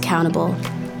crooks accountable.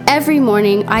 Every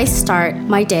morning I start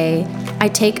my day, I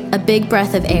take a big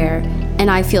breath of air, and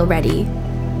I feel ready.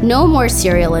 No more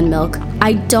cereal and milk.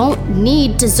 I don't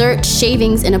need dessert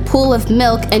shavings in a pool of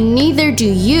milk, and neither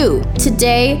do you.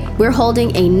 Today, we're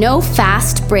holding a no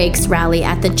fast breaks rally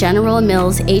at the General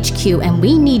Mills HQ, and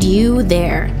we need you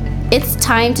there. It's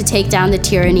time to take down the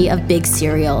tyranny of Big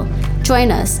Cereal. Join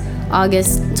us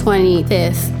August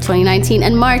 25th, 2019,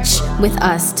 and march with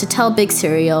us to tell Big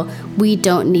Cereal we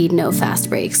don't need no fast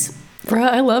breaks. Bruh,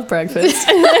 I love breakfast.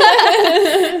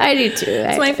 I do too.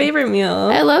 It's my favorite meal.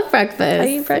 I love breakfast. I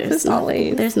eat breakfast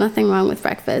always. There's nothing wrong with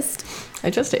breakfast. I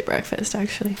just ate breakfast,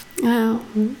 actually. Oh.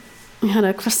 I had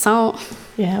a croissant.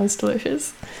 Yeah, it was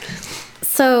delicious.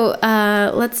 So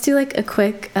let's do like a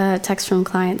quick text from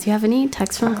clients. You have any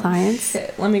text from clients?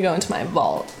 Shit. Let me go into my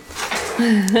vault.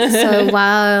 So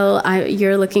while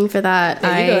you're looking for that, Go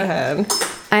ahead.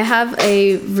 I have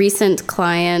a recent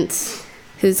client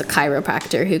who's a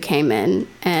chiropractor who came in,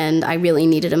 and I really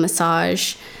needed a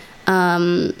massage.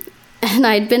 And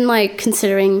I'd been like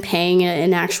considering paying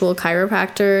an actual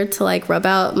chiropractor to like rub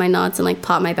out my knots and like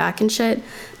pop my back and shit.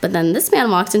 But then this man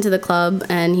walked into the club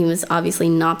and he was obviously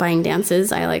not buying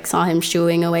dances. I like saw him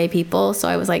shooing away people. So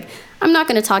I was like, I'm not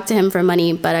going to talk to him for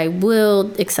money, but I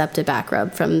will accept a back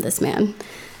rub from this man.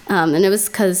 And it was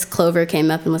because Clover came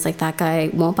up and was like, that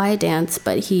guy won't buy a dance,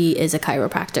 but he is a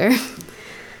chiropractor.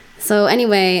 So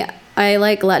anyway, I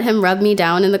like let him rub me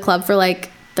down in the club for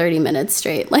like 30 minutes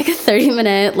straight, like a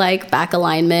 30-minute like back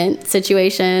alignment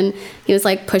situation. He was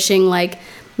like pushing like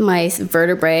my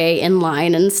vertebrae in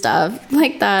line and stuff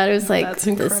like that. It was like,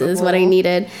 this is what I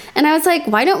needed. And I was like,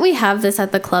 why don't we have this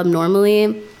at the club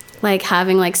normally? Like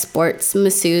having like sports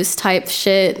masseuse type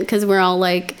shit, because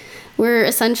we're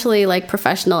essentially like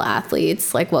professional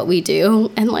athletes, like what we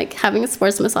do, and like having a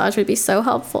sports massage would be so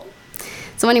helpful.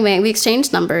 So anyway, we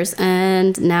exchanged numbers,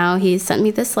 and now he sent me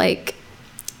this like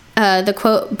the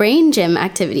quote brain gym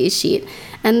activities sheet,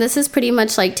 and this is pretty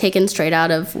much like taken straight out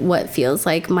of what feels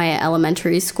like my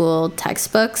elementary school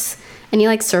textbooks, and he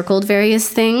like circled various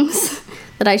things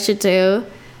that I should do.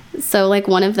 So like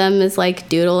one of them is like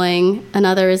doodling,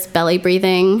 another is belly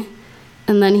breathing,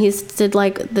 and then he's did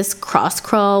like this cross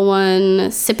crawl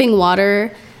one. Sipping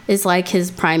water is like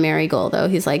his primary goal though.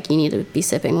 He's like, you need to be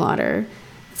sipping water.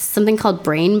 Something called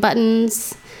brain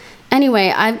buttons.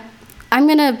 Anyway, I'm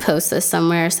gonna post this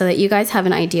somewhere so that you guys have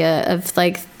an idea of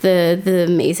like the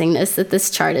amazingness that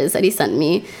this chart is that he sent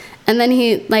me. And then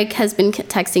he like has been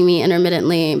texting me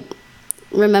intermittently,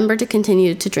 remember to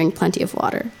continue to drink plenty of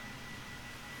water.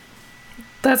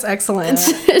 That's excellent.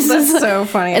 That's so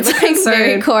funny. It's like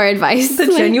very core advice. The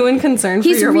genuine concern for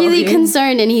your well-being. He's really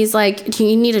concerned, and he's like,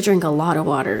 you need to drink a lot of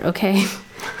water, okay?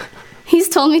 He's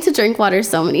told me to drink water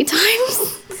so many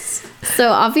times. So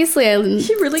obviously I'm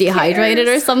really dehydrated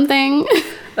or something.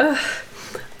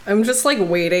 I'm just like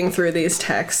wading through these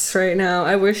texts right now.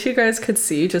 I wish you guys could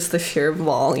see just the sheer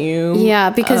volume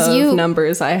because of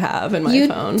numbers I have in my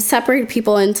phone. You separate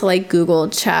people into like Google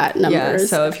chat numbers. Yeah,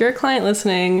 so if you're a client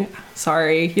listening,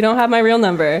 sorry, you don't have my real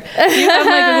number. You have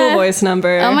my Google Voice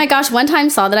number. Oh my gosh, one time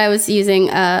saw that I was using,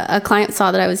 a client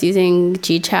saw that I was using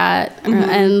GChat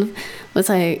and was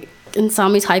like, and saw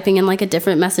me typing in like a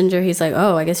different messenger. He's like,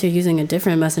 oh, I guess you're using a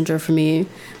different messenger for me,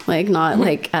 like not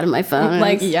like out of my phone.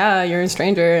 Like, yeah, you're a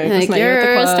stranger. I like,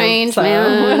 you're a strange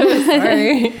man.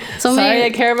 Sorry. Sorry, I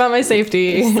care about my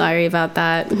safety. Sorry about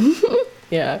that.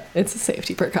 Yeah, it's a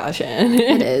safety precaution.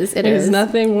 It is. There's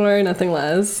nothing more, nothing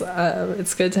less.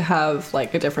 It's good to have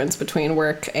like a difference between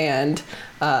work and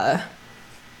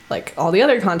like all the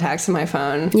other contacts in my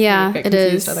phone. Yeah, I get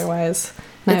confused otherwise.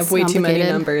 And I have way too many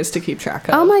numbers to keep track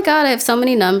of. Oh my God, I have so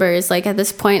many numbers. Like at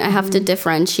this point, I have to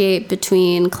differentiate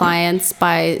between clients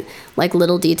by like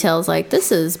little details like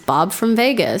this is Bob from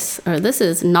Vegas, or this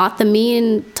is not the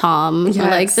mean Tom. Yes. Or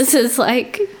like this is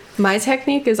like... My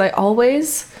technique is I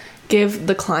always give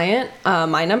the client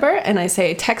my number and I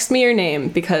say, text me your name,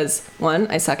 because one,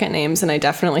 I suck at names and I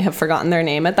definitely have forgotten their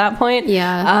name at that point.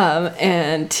 Yeah.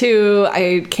 And two,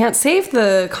 I can't save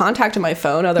the contact in my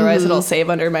phone, otherwise it'll save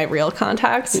under my real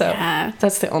contacts. So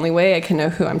that's the only way I can know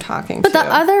who I'm talking to. But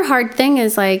the other hard thing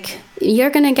is like,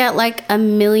 you're gonna get like a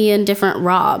million different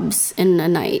Robs in a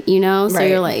night, you know? So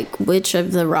you're like, which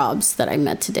of the Robs that I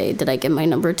met today did I give my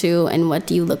number to, and what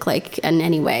do you look like in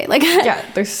any way? Like, yeah,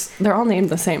 they're all named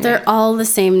the same. They're all the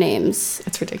same names.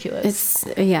 It's ridiculous.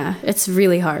 It's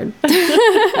really hard.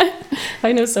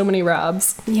 I know so many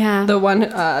Robs. Yeah. The one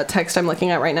text I'm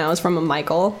looking at right now is from a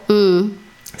Michael.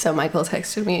 So Michael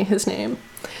texted me his name.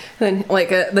 And then like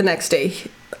the next day,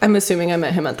 I'm assuming I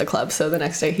met him at the club. So the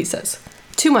next day he says,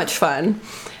 too much fun.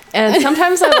 And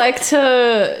sometimes I like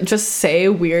to just say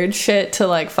weird shit to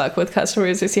like fuck with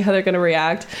customers to see how they're gonna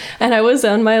react. And I was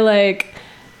on my like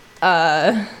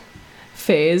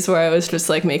phase where I was just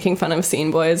like making fun of scene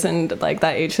boys and like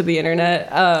that age of the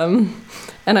internet. And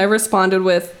I responded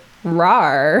with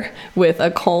rar with a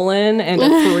colon and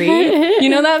a 3. You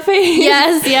know that phase?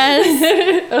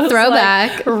 Yes.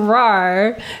 Throwback. Like,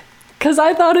 rar. Because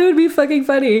I thought it would be fucking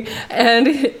funny.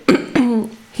 And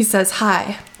he says,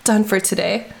 hi, done for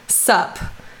today, sup.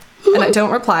 And I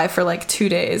don't reply for like 2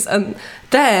 days. And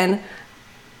then,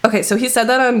 okay, so he said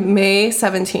that on May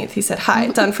 17th. He said, hi,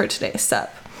 done for today,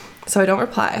 sup. So I don't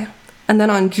reply. And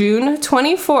then on June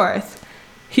 24th,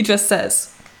 he just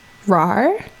says,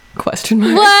 rar? Question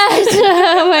mark. What?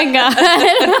 Oh my God.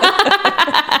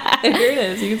 And here it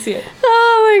is. You can see it.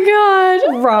 Oh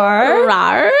my God. rar.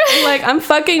 Rar? Like, I'm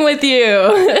fucking with you.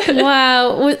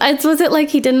 Wow. Was it like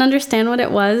he didn't understand what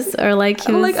it was? Or like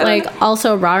he was like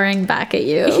also raring back at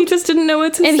you? He just didn't know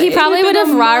what to say. He probably would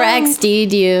have rar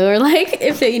XD'd you, or like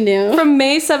if he knew. From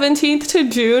May 17th to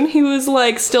June, he was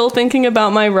like still thinking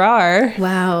about my rar.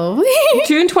 Wow.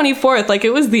 June 24th, like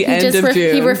it was the end of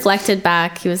June. He reflected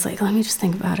back. He was like, let me just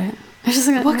think about it. I was just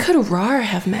like, what could rar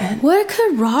have meant? What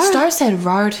could rar? Starr said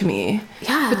rar to me.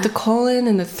 Yeah. With the colon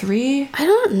and the 3. I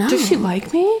don't know. Does she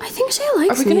like me? I think she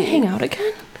likes me. Are we gonna hang out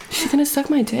again? Is she gonna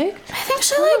suck my dick? I think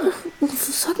she like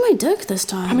suck my dick this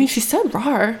time. I mean, she said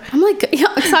rar. I'm like,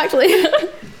 yeah, exactly.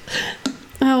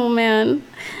 Oh man.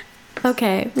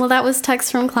 Okay, well that was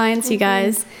text from clients, you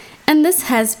guys. And this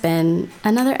has been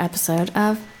another episode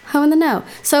of Ho in the Know.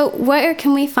 So where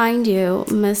can we find you,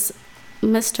 Mr.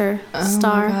 Starr?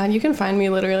 Oh my God, you can find me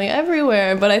literally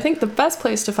everywhere, but I think the best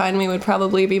place to find me would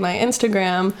probably be my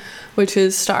Instagram, which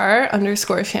is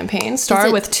Starr_champagne.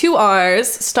 Starr with 2 R's.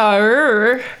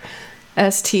 Starr.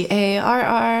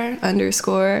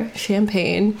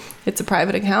 STARR_champagne. It's a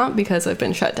private account because I've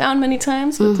been shut down many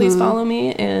times, but please follow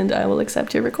me and I will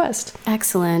accept your request.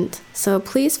 Excellent. So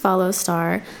please follow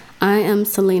Starr. I am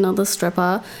Selena the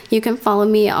Stripper. You can follow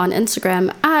me on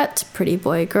Instagram at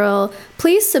prettyboygirl.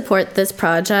 Please support this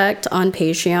project on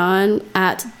Patreon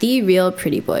at The Real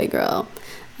Pretty Boy Girl.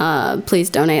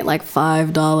 Please donate like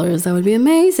 $5. That would be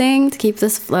amazing to keep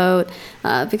this afloat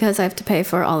because I have to pay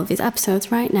for all of these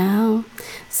episodes right now.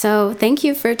 So thank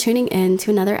you for tuning in to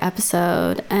another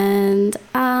episode, and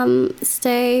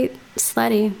stay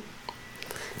slutty.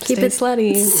 Stay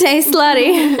slutty. Stay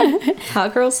slutty.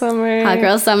 Hot girl summer. Hot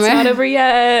girl summer. It's not over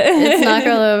yet. It's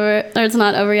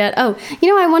not over yet. Oh, you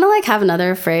know, I want to like have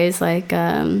another phrase like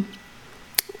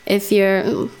if you're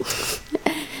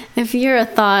a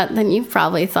thought, then you've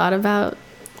probably thought about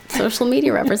social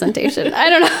media representation. I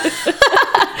don't know.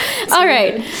 All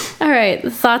right.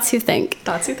 Thoughts you think.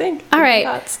 Thoughts you think. All right.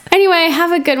 Thoughts. Anyway,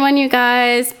 have a good one, you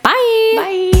guys. Bye.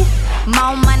 Bye.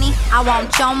 More money, I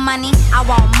want your money. I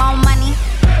want more money.